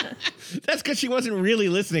because she wasn't really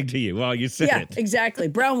listening to you while you said it. Yeah, exactly.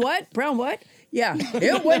 Brown what? Brown what? Yeah.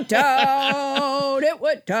 It went down. It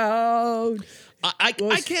went down. I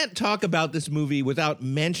can't talk about this movie without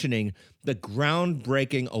mentioning the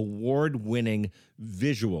groundbreaking, award-winning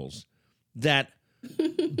visuals that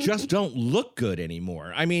just don't look good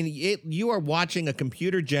anymore. I mean, you are watching a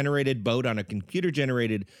computer-generated boat on a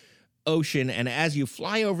computer-generated ocean, and as you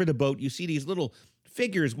fly over the boat, you see these little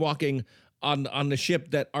figures walking on the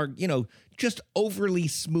ship that are, just overly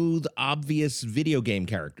smooth, obvious video game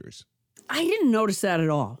characters. I didn't notice that at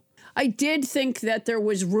all. I did think that there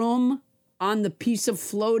was room on the piece of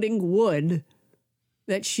floating wood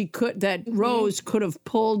that Rose could have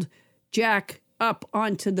pulled Jack up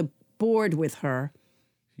onto the board with her.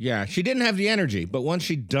 Yeah, she didn't have the energy, but once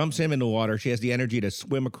she dumps him in the water, she has the energy to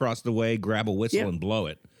swim across the way, grab a whistle, and blow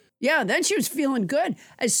it. Yeah, then she was feeling good.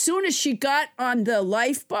 As soon as she got on the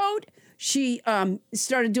lifeboat, she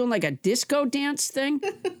started doing like a disco dance thing.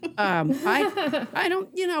 I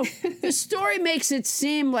don't, the story makes it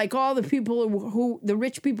seem like all the people the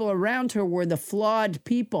rich people around her were the flawed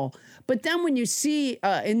people. But then when you see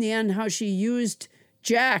in the end how she used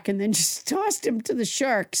Jack and then just tossed him to the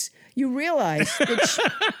sharks, you realize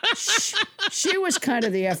that she was kind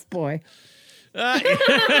of the F-boy. All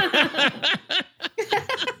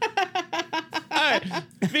right.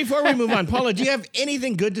 Before we move on, Paula, do you have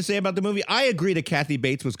anything good to say about the movie? I agree that Kathy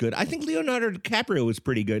Bates was good. I think Leonardo DiCaprio was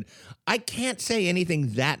pretty good. I can't say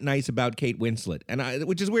anything that nice about Kate Winslet,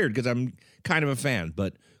 which is weird because I'm kind of a fan,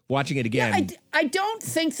 but watching it again. Yeah, I don't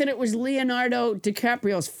think that it was Leonardo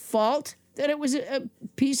DiCaprio's fault that it was a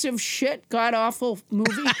piece of shit, god-awful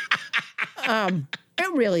movie.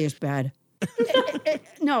 It really is bad.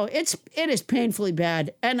 It is painfully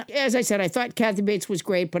bad. And as I said, I thought Kathy Bates was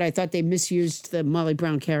great, but I thought they misused the Molly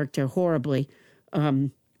Brown character horribly.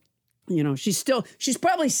 She's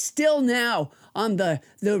probably still now on the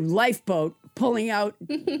lifeboat pulling out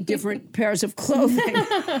different pairs of clothing.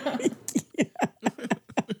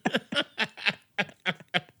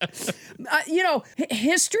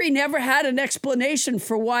 History never had an explanation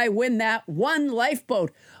for why when that one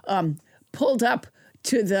lifeboat pulled up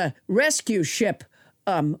to the rescue ship,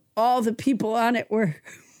 all the people on it were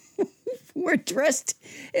dressed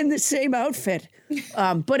in the same outfit.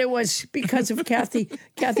 But it was because of Kathy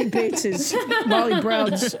Bates's Molly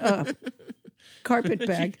Brown's carpet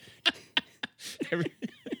bag. All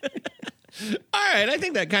right, I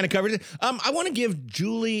think that kind of covers it. I want to give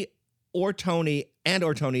Julie or Tony kind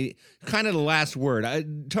of the last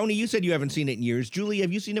word. Tony, you said you haven't seen it in years. Julie,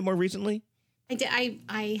 have you seen it more recently? I did.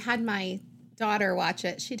 I had my daughter watch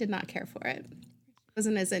it. She did not care for it.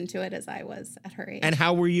 Wasn't as into it as I was at her age. And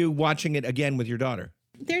how were you watching it again with your daughter?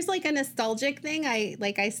 There's like a nostalgic thing.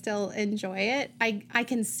 I still enjoy it. I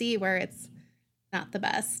can see where it's not the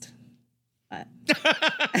best, but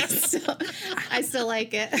I still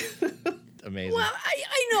like it. Amazing. Well,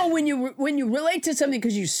 I know when you relate to something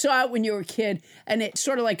because you saw it when you were a kid and it's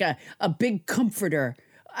sort of like a big comforter.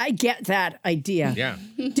 I get that idea. Yeah.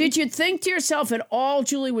 Did you think to yourself at all,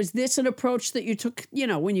 Julie, was this an approach that you took,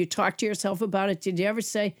 when you talked to yourself about it? Did you ever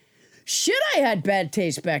say, shit, I had bad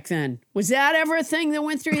taste back then? Was that ever a thing that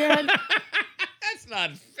went through your head? That's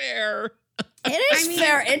not fair. It is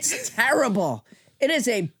fair. It's terrible. It is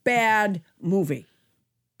a bad movie.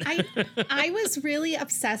 I was really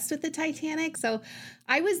obsessed with the Titanic, so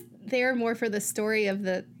I was there more for the story of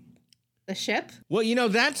the ship. Well,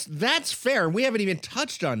 that's fair. We haven't even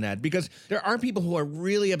touched on that because there are people who are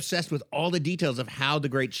really obsessed with all the details of how the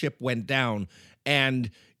great ship went down. And,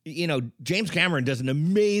 James Cameron does an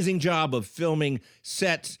amazing job of filming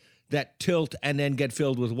sets that tilt and then get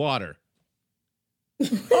filled with water.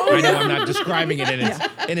 I know I'm not describing it in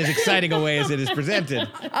as exciting a way as it is presented.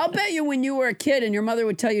 I'll bet you when you were a kid and your mother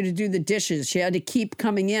would tell you to do the dishes, she had to keep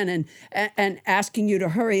coming in and asking you to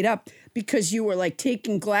hurry it up because you were like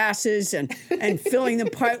taking glasses and filling them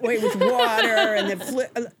partway with water. And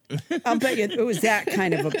I'll bet you it was that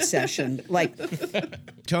kind of obsession. Like,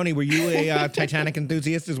 Tony, were you a Titanic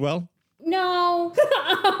enthusiast as well? No.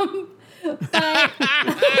 But I'm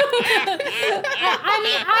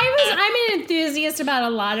an enthusiast about a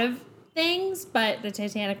lot of things, but the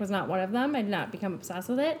Titanic was not one of them. I did not become obsessed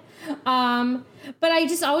with it. But I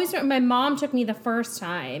just always remember my mom took me the first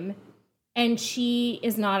time, and she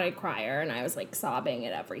is not a crier, and I was like sobbing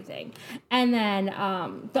at everything. And then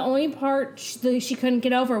the only part she couldn't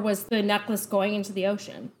get over was the necklace going into the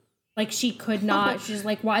ocean. Like she could not. She's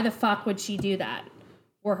like, why the fuck would she do that?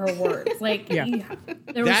 Were her words. Like, there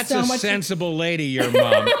was That's so a much sensible lady, your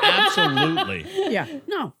mom. Absolutely. Yeah.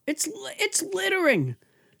 No, it's littering.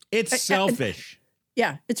 It's selfish.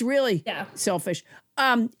 Yeah, it's really selfish.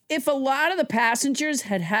 If a lot of the passengers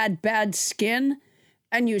had bad skin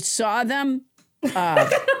and you saw them,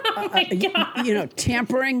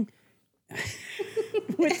 tampering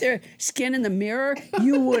with their skin in the mirror.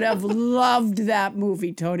 You would have loved that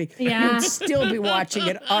movie, Tony. Yeah. You'd still be watching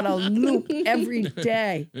it on a loop every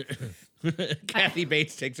day. Kathy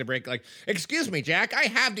Bates takes a break like, excuse me, Jack, I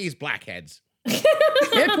have these blackheads.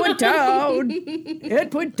 It went down.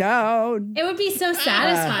 It went down. It would be so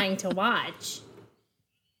satisfying to watch.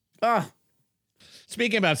 Oh,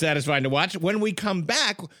 Speaking about satisfying to watch, when we come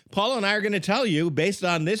back, Paula and I are going to tell you, based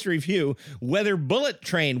on this review, whether Bullet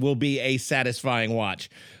Train will be a satisfying watch.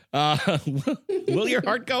 Will your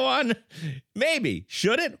heart go on? Maybe.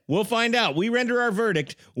 Should it? We'll find out. We render our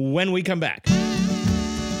verdict when we come back.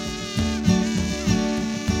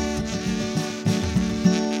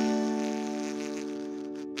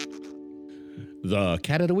 The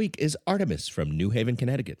cat of the week is Artemis from New Haven,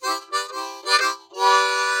 Connecticut.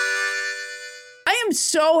 I am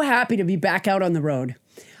so happy to be back out on the road.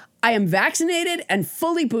 I am vaccinated and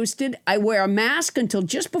fully boosted. I wear a mask until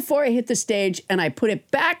just before I hit the stage, and I put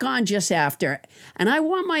it back on just after. And I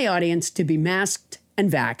want my audience to be masked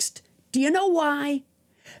and vaxxed. Do you know why?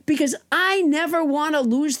 Because I never want to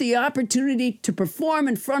lose the opportunity to perform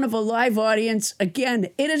in front of a live audience again.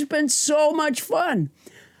 It has been so much fun.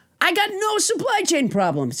 I got no supply chain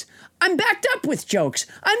problems. I'm backed up with jokes.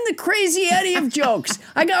 I'm the crazy Eddie of jokes.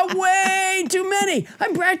 I got way too many.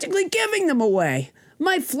 I'm practically giving them away.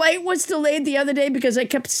 My flight was delayed the other day because I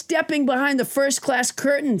kept stepping behind the first class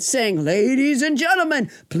curtain saying, "Ladies and gentlemen,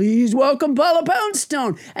 please welcome Paula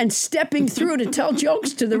Poundstone," and stepping through to tell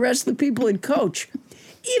jokes to the rest of the people in coach.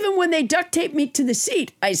 Even when they duct taped me to the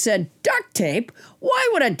seat, I said, "Duct tape? Why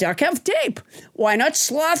would a duck have tape? Why not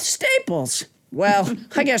sloth staples?" Well,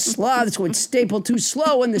 I guess sloths would staple too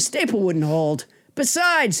slow and the staple wouldn't hold.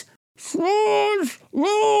 Besides, sloths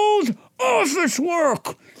lose office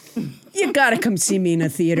work. You gotta come see me in a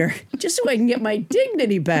theater, just so I can get my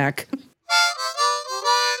dignity back.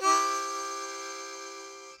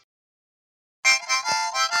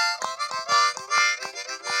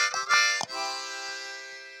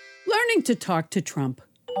 Learning to talk to Trump.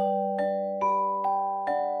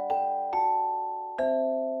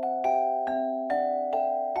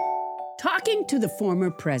 Talking to the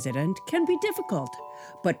former president can be difficult,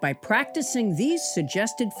 but by practicing these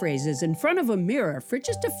suggested phrases in front of a mirror for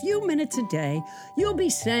just a few minutes a day, you'll be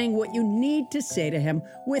saying what you need to say to him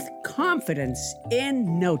with confidence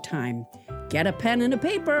in no time. Get a pen and a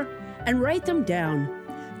paper and write them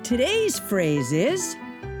down. Today's phrase is,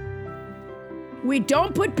 "We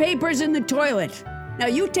don't put papers in the toilet. Now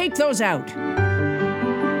you take those out."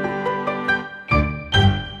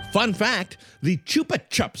 Fun fact, the Chupa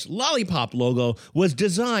Chups lollipop logo was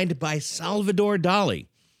designed by Salvador Dali.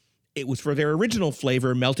 It was for their original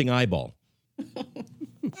flavor, melting eyeball.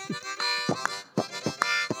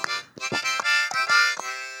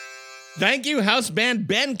 Thank you, house band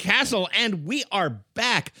Ben Castle, and we are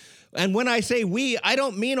back. And when I say we, I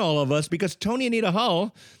don't mean all of us, because Tony Anita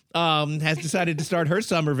Hull has decided to start her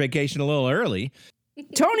summer vacation a little early.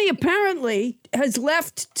 Tony apparently has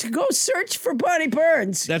left to go search for Bonnie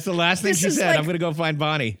Burns. That's the last thing she said. Like, I'm going to go find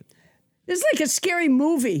Bonnie. This is like a scary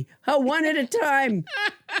movie. How one at a time.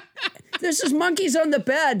 This is monkeys on the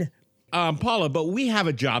bed. Paula, but we have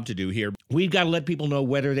a job to do here. We've got to let people know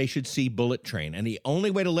whether they should see Bullet Train. And the only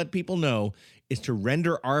way to let people know is to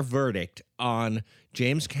render our verdict on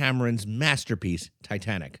James Cameron's masterpiece,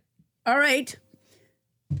 Titanic. All right.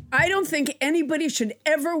 I don't think anybody should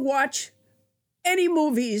ever watch any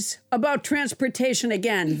movies about transportation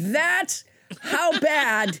again. That's how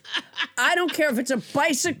bad. I don't care if it's a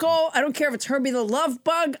bicycle. I don't care if it's Herbie the Love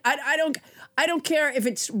Bug. I don't care if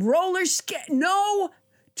it's roller skate. No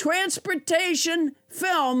transportation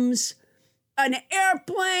films. An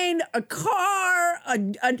airplane, a car,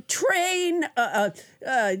 a train.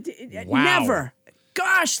 Wow. Never.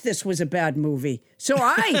 Gosh, this was a bad movie. So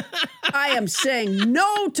I am saying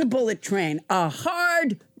no to Bullet Train. A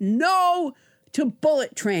hard no to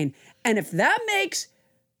Bullet Train. And if that makes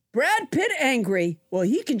Brad Pitt angry, well,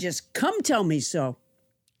 he can just come tell me so.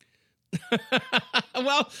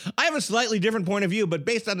 Well, I have a slightly different point of view, but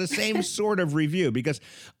based on the same sort of review, because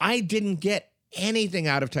I didn't get anything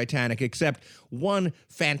out of Titanic except one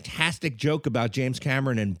fantastic joke about James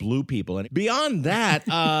Cameron and blue people. And beyond that,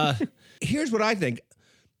 here's what I think.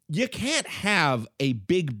 You can't have a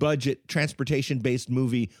big budget transportation-based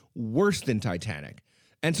movie worse than Titanic.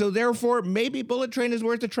 And so therefore, maybe Bullet Train is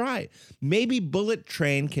worth a try. Maybe Bullet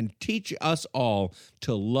Train can teach us all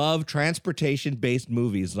to love transportation-based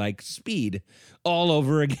movies like Speed all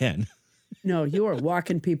over again. No, you are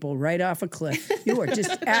walking people right off a cliff. You are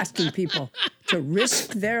just asking people to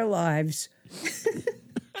risk their lives.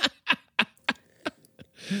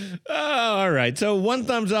 Oh, all right. So 1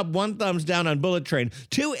 thumbs up, 1 thumbs down on Bullet Train,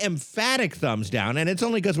 2 emphatic thumbs down, and it's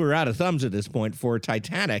only because we're out of thumbs at this point for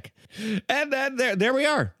Titanic. And then there we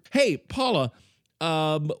are. Hey, Paula,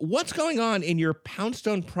 what's going on in your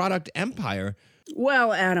Poundstone product empire?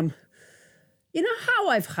 Well, Adam, you know how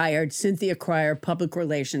I've hired Cynthia Cryer Public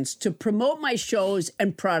Relations to promote my shows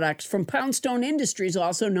and products from Poundstone Industries,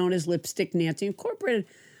 also known as Lipstick Nancy Incorporated?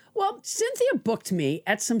 Well, Cynthia booked me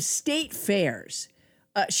at some state fairs.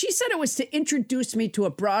 She said it was to introduce me to a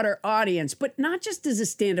broader audience, but not just as a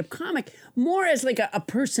stand-up comic, more as like a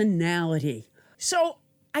personality. So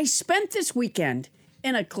I spent this weekend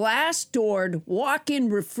in a glass-doored walk-in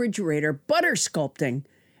refrigerator butter sculpting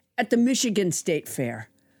at the Michigan State Fair.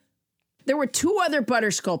 There were 2 other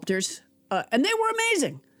butter sculptors, and they were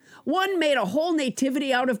amazing. One made a whole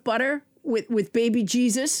nativity out of butter with baby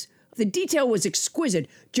Jesus. The detail was exquisite.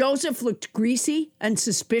 Joseph looked greasy and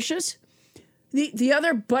suspicious. The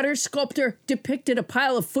other butter sculptor depicted a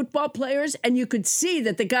pile of football players, and you could see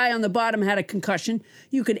that the guy on the bottom had a concussion.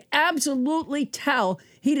 You could absolutely tell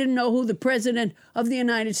he didn't know who the president of the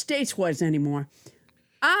United States was anymore.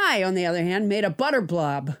 I, on the other hand, made a butter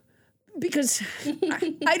blob because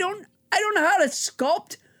I don't know how to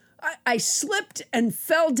sculpt. I slipped and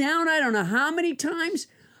fell down I don't know how many times.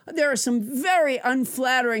 There are some very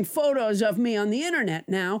unflattering photos of me on the internet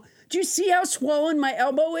now. Do you see how swollen my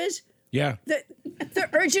elbow is? Yeah. The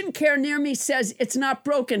urgent care near me says it's not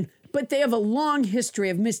broken, but they have a long history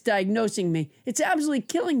of misdiagnosing me. It's absolutely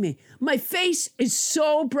killing me. My face is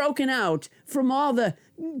so broken out from all the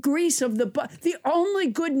grease of the only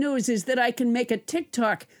good news is that I can make a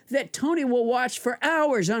TikTok that Tony will watch for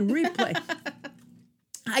hours on replay.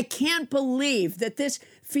 I can't believe that this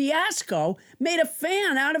fiasco made a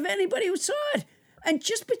fan out of anybody who saw it. And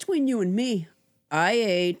just between you and me, I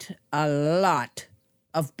ate a lot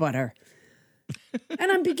of butter.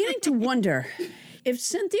 And I'm beginning to wonder if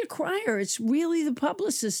Cynthia Cryer is really the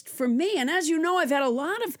publicist for me. And as you know, I've had a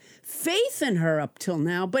lot of faith in her up till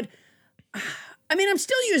now, but I mean, I'm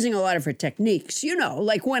still using a lot of her techniques, you know,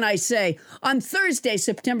 like when I say, on Thursday,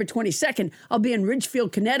 September 22nd, I'll be in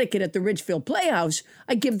Ridgefield, Connecticut at the Ridgefield Playhouse.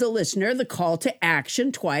 I give the listener the call to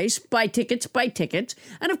action twice, buy tickets, buy tickets.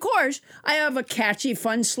 And of course, I have a catchy,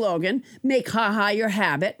 fun slogan, make ha-ha your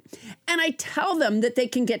habit. And I tell them that they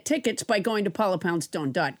can get tickets by going to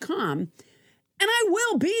paulapoundstone.com. And I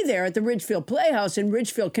will be there at the Ridgefield Playhouse in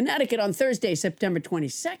Ridgefield, Connecticut on Thursday, September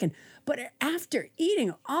 22nd. But after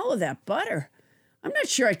eating all of that butter, I'm not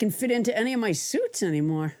sure I can fit into any of my suits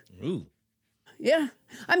anymore. Ooh. Yeah.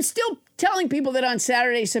 I'm still telling people that on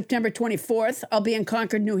Saturday, September 24th, I'll be in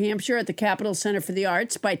Concord, New Hampshire at the Capitol Center for the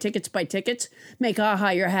Arts. Buy tickets, buy tickets. Make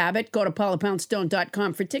aha your habit. Go to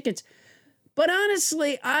paulapoundstone.com for tickets. But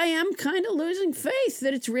honestly, I am kind of losing faith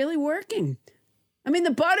that it's really working. I mean,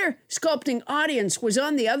 the butter sculpting audience was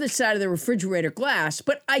on the other side of the refrigerator glass,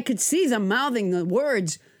 but I could see them mouthing the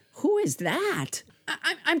words, "Who is that?"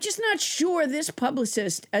 I'm just not sure this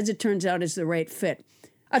publicist, as it turns out, is the right fit.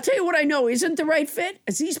 I'll tell you what I know isn't the right fit,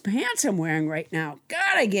 is these pants I'm wearing right now.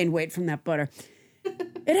 God, I gained weight from that butter.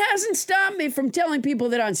 It hasn't stopped me from telling people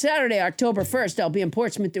that on Saturday, October 1st, I'll be in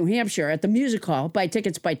Portsmouth, New Hampshire at the Music Hall. Buy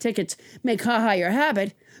tickets, make ha-ha your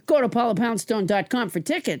habit. Go to paulapoundstone.com for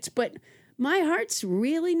tickets. But my heart's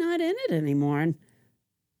really not in it anymore. And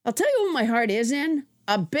I'll tell you what my heart is in.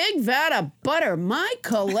 A big vat of butter. My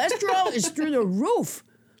cholesterol is through the roof.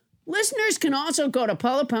 Listeners can also go to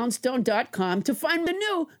paulapoundstone.com to find the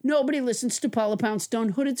new Nobody Listens to Paula Poundstone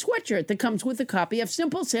hooded sweatshirt that comes with a copy of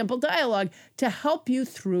Simple Sample Dialogue to help you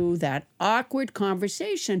through that awkward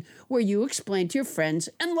conversation where you explain to your friends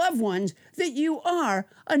and loved ones that you are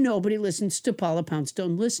a Nobody Listens to Paula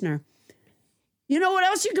Poundstone listener. You know what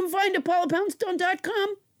else you can find at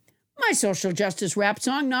paulapoundstone.com? My social justice rap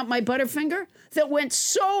song, Not My Butterfinger, that went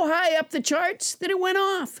so high up the charts that it went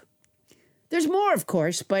off. There's more, of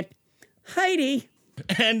course, but Heidi.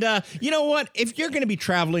 And you know what? If you're going to be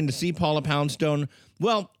traveling to see Paula Poundstone,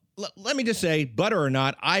 well, let me just say, butter or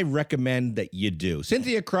not, I recommend that you do.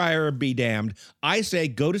 Cynthia Cryer be damned. I say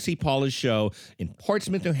go to see Paula's show in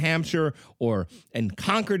Portsmouth, New Hampshire, or in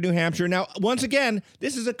Concord, New Hampshire. Now, once again,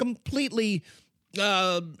 this is a completely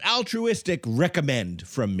altruistic recommend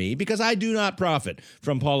from me because I do not profit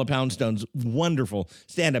from Paula Poundstone's wonderful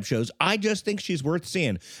stand-up shows. I just think she's worth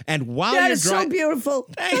seeing. And while that you're is so beautiful.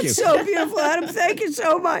 Thank you. So beautiful, Adam. Thank you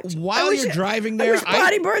so much. While you're driving there, I wish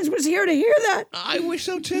Bonnie Burns was here to hear that. I wish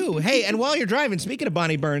so too. Hey, and while you're driving, speaking of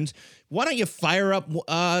Bonnie Burns, why don't you fire up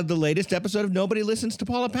the latest episode of Nobody Listens to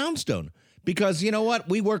Paula Poundstone? Because you know what?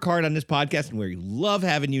 We work hard on this podcast and we love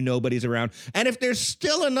having you nobodies around. And if there's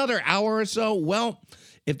still another hour or so, well,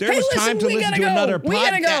 If there Hey, was listen, time to we listen gotta to go. another We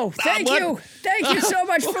gotta podcast. go. Thank you. Thank you so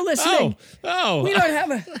much for listening. We don't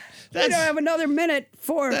have another minute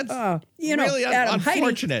for really Adam.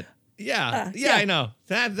 unfortunate. Yeah, I know.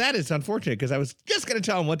 That is unfortunate because I was just going to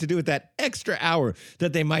tell them what to do with that extra hour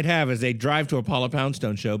that they might have as they drive to a Paula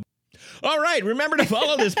Poundstone show. All right, remember to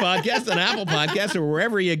follow this podcast on Apple Podcasts or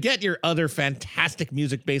wherever you get your other fantastic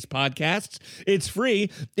music-based podcasts. It's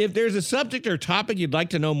free. If there's a subject or topic you'd like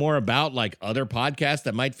to know more about, like other podcasts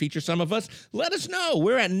that might feature some of us, let us know.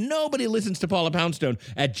 We're at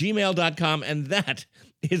nobodylistens-to-Paula-Poundstone@gmail.com, and that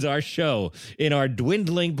is our show in our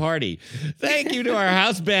dwindling party. Thank you to our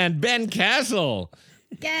house band, Ben Castle.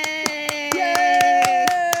 Yay! Yay!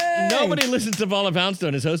 Nobody Listens to Paula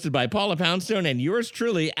Poundstone is hosted by Paula Poundstone and yours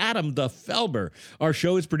truly, Adam the Felber. Our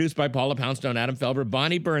show is produced by Paula Poundstone, Adam Felber,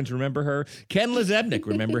 Bonnie Burns, remember her, Ken Lezebnik,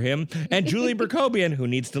 remember him, and Julie Berkobian, who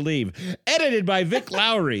needs to leave. Edited by Vic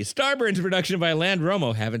Lowry. Starburns production by Land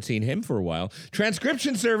Romo, haven't seen him for a while.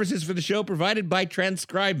 Transcription services for the show provided by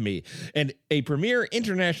Transcribe Me, and a premier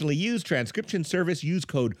internationally used transcription service. Use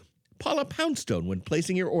code Paula Poundstone when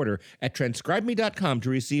placing your order at transcribeme.com to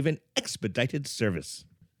receive an expedited service.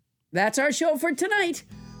 That's our show for tonight.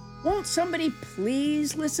 Won't somebody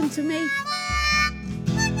please listen to me?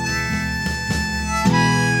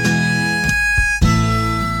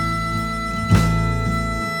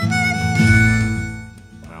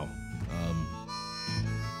 Wow.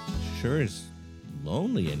 Sure is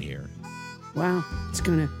lonely in here. Wow, it's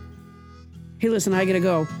gonna... Hey, listen, I gotta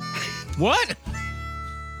go. What?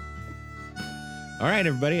 All right,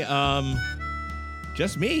 everybody.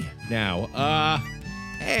 Just me now.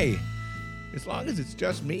 Hey, as long as it's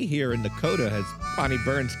just me here in the coda, as Bonnie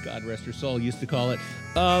Burns, God rest her soul, used to call it.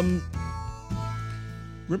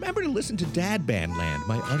 Remember to listen to Dad Band Land,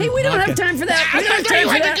 my other Hey, we don't have podcast. time for that. We don't have time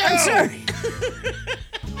for that. I'm sorry.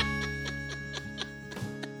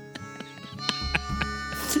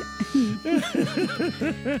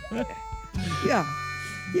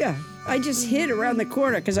 Yeah. I just hid around the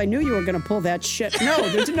corner because I knew you were going to pull that shit. No,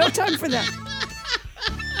 there's no time for that.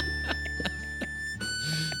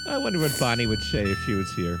 I wonder what Bonnie would say if she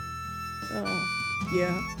was here. Oh,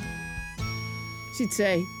 yeah. She'd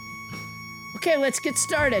say, okay, let's get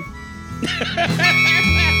started.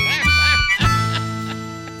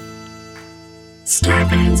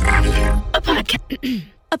 Starburns Audio. A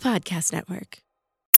podcast network.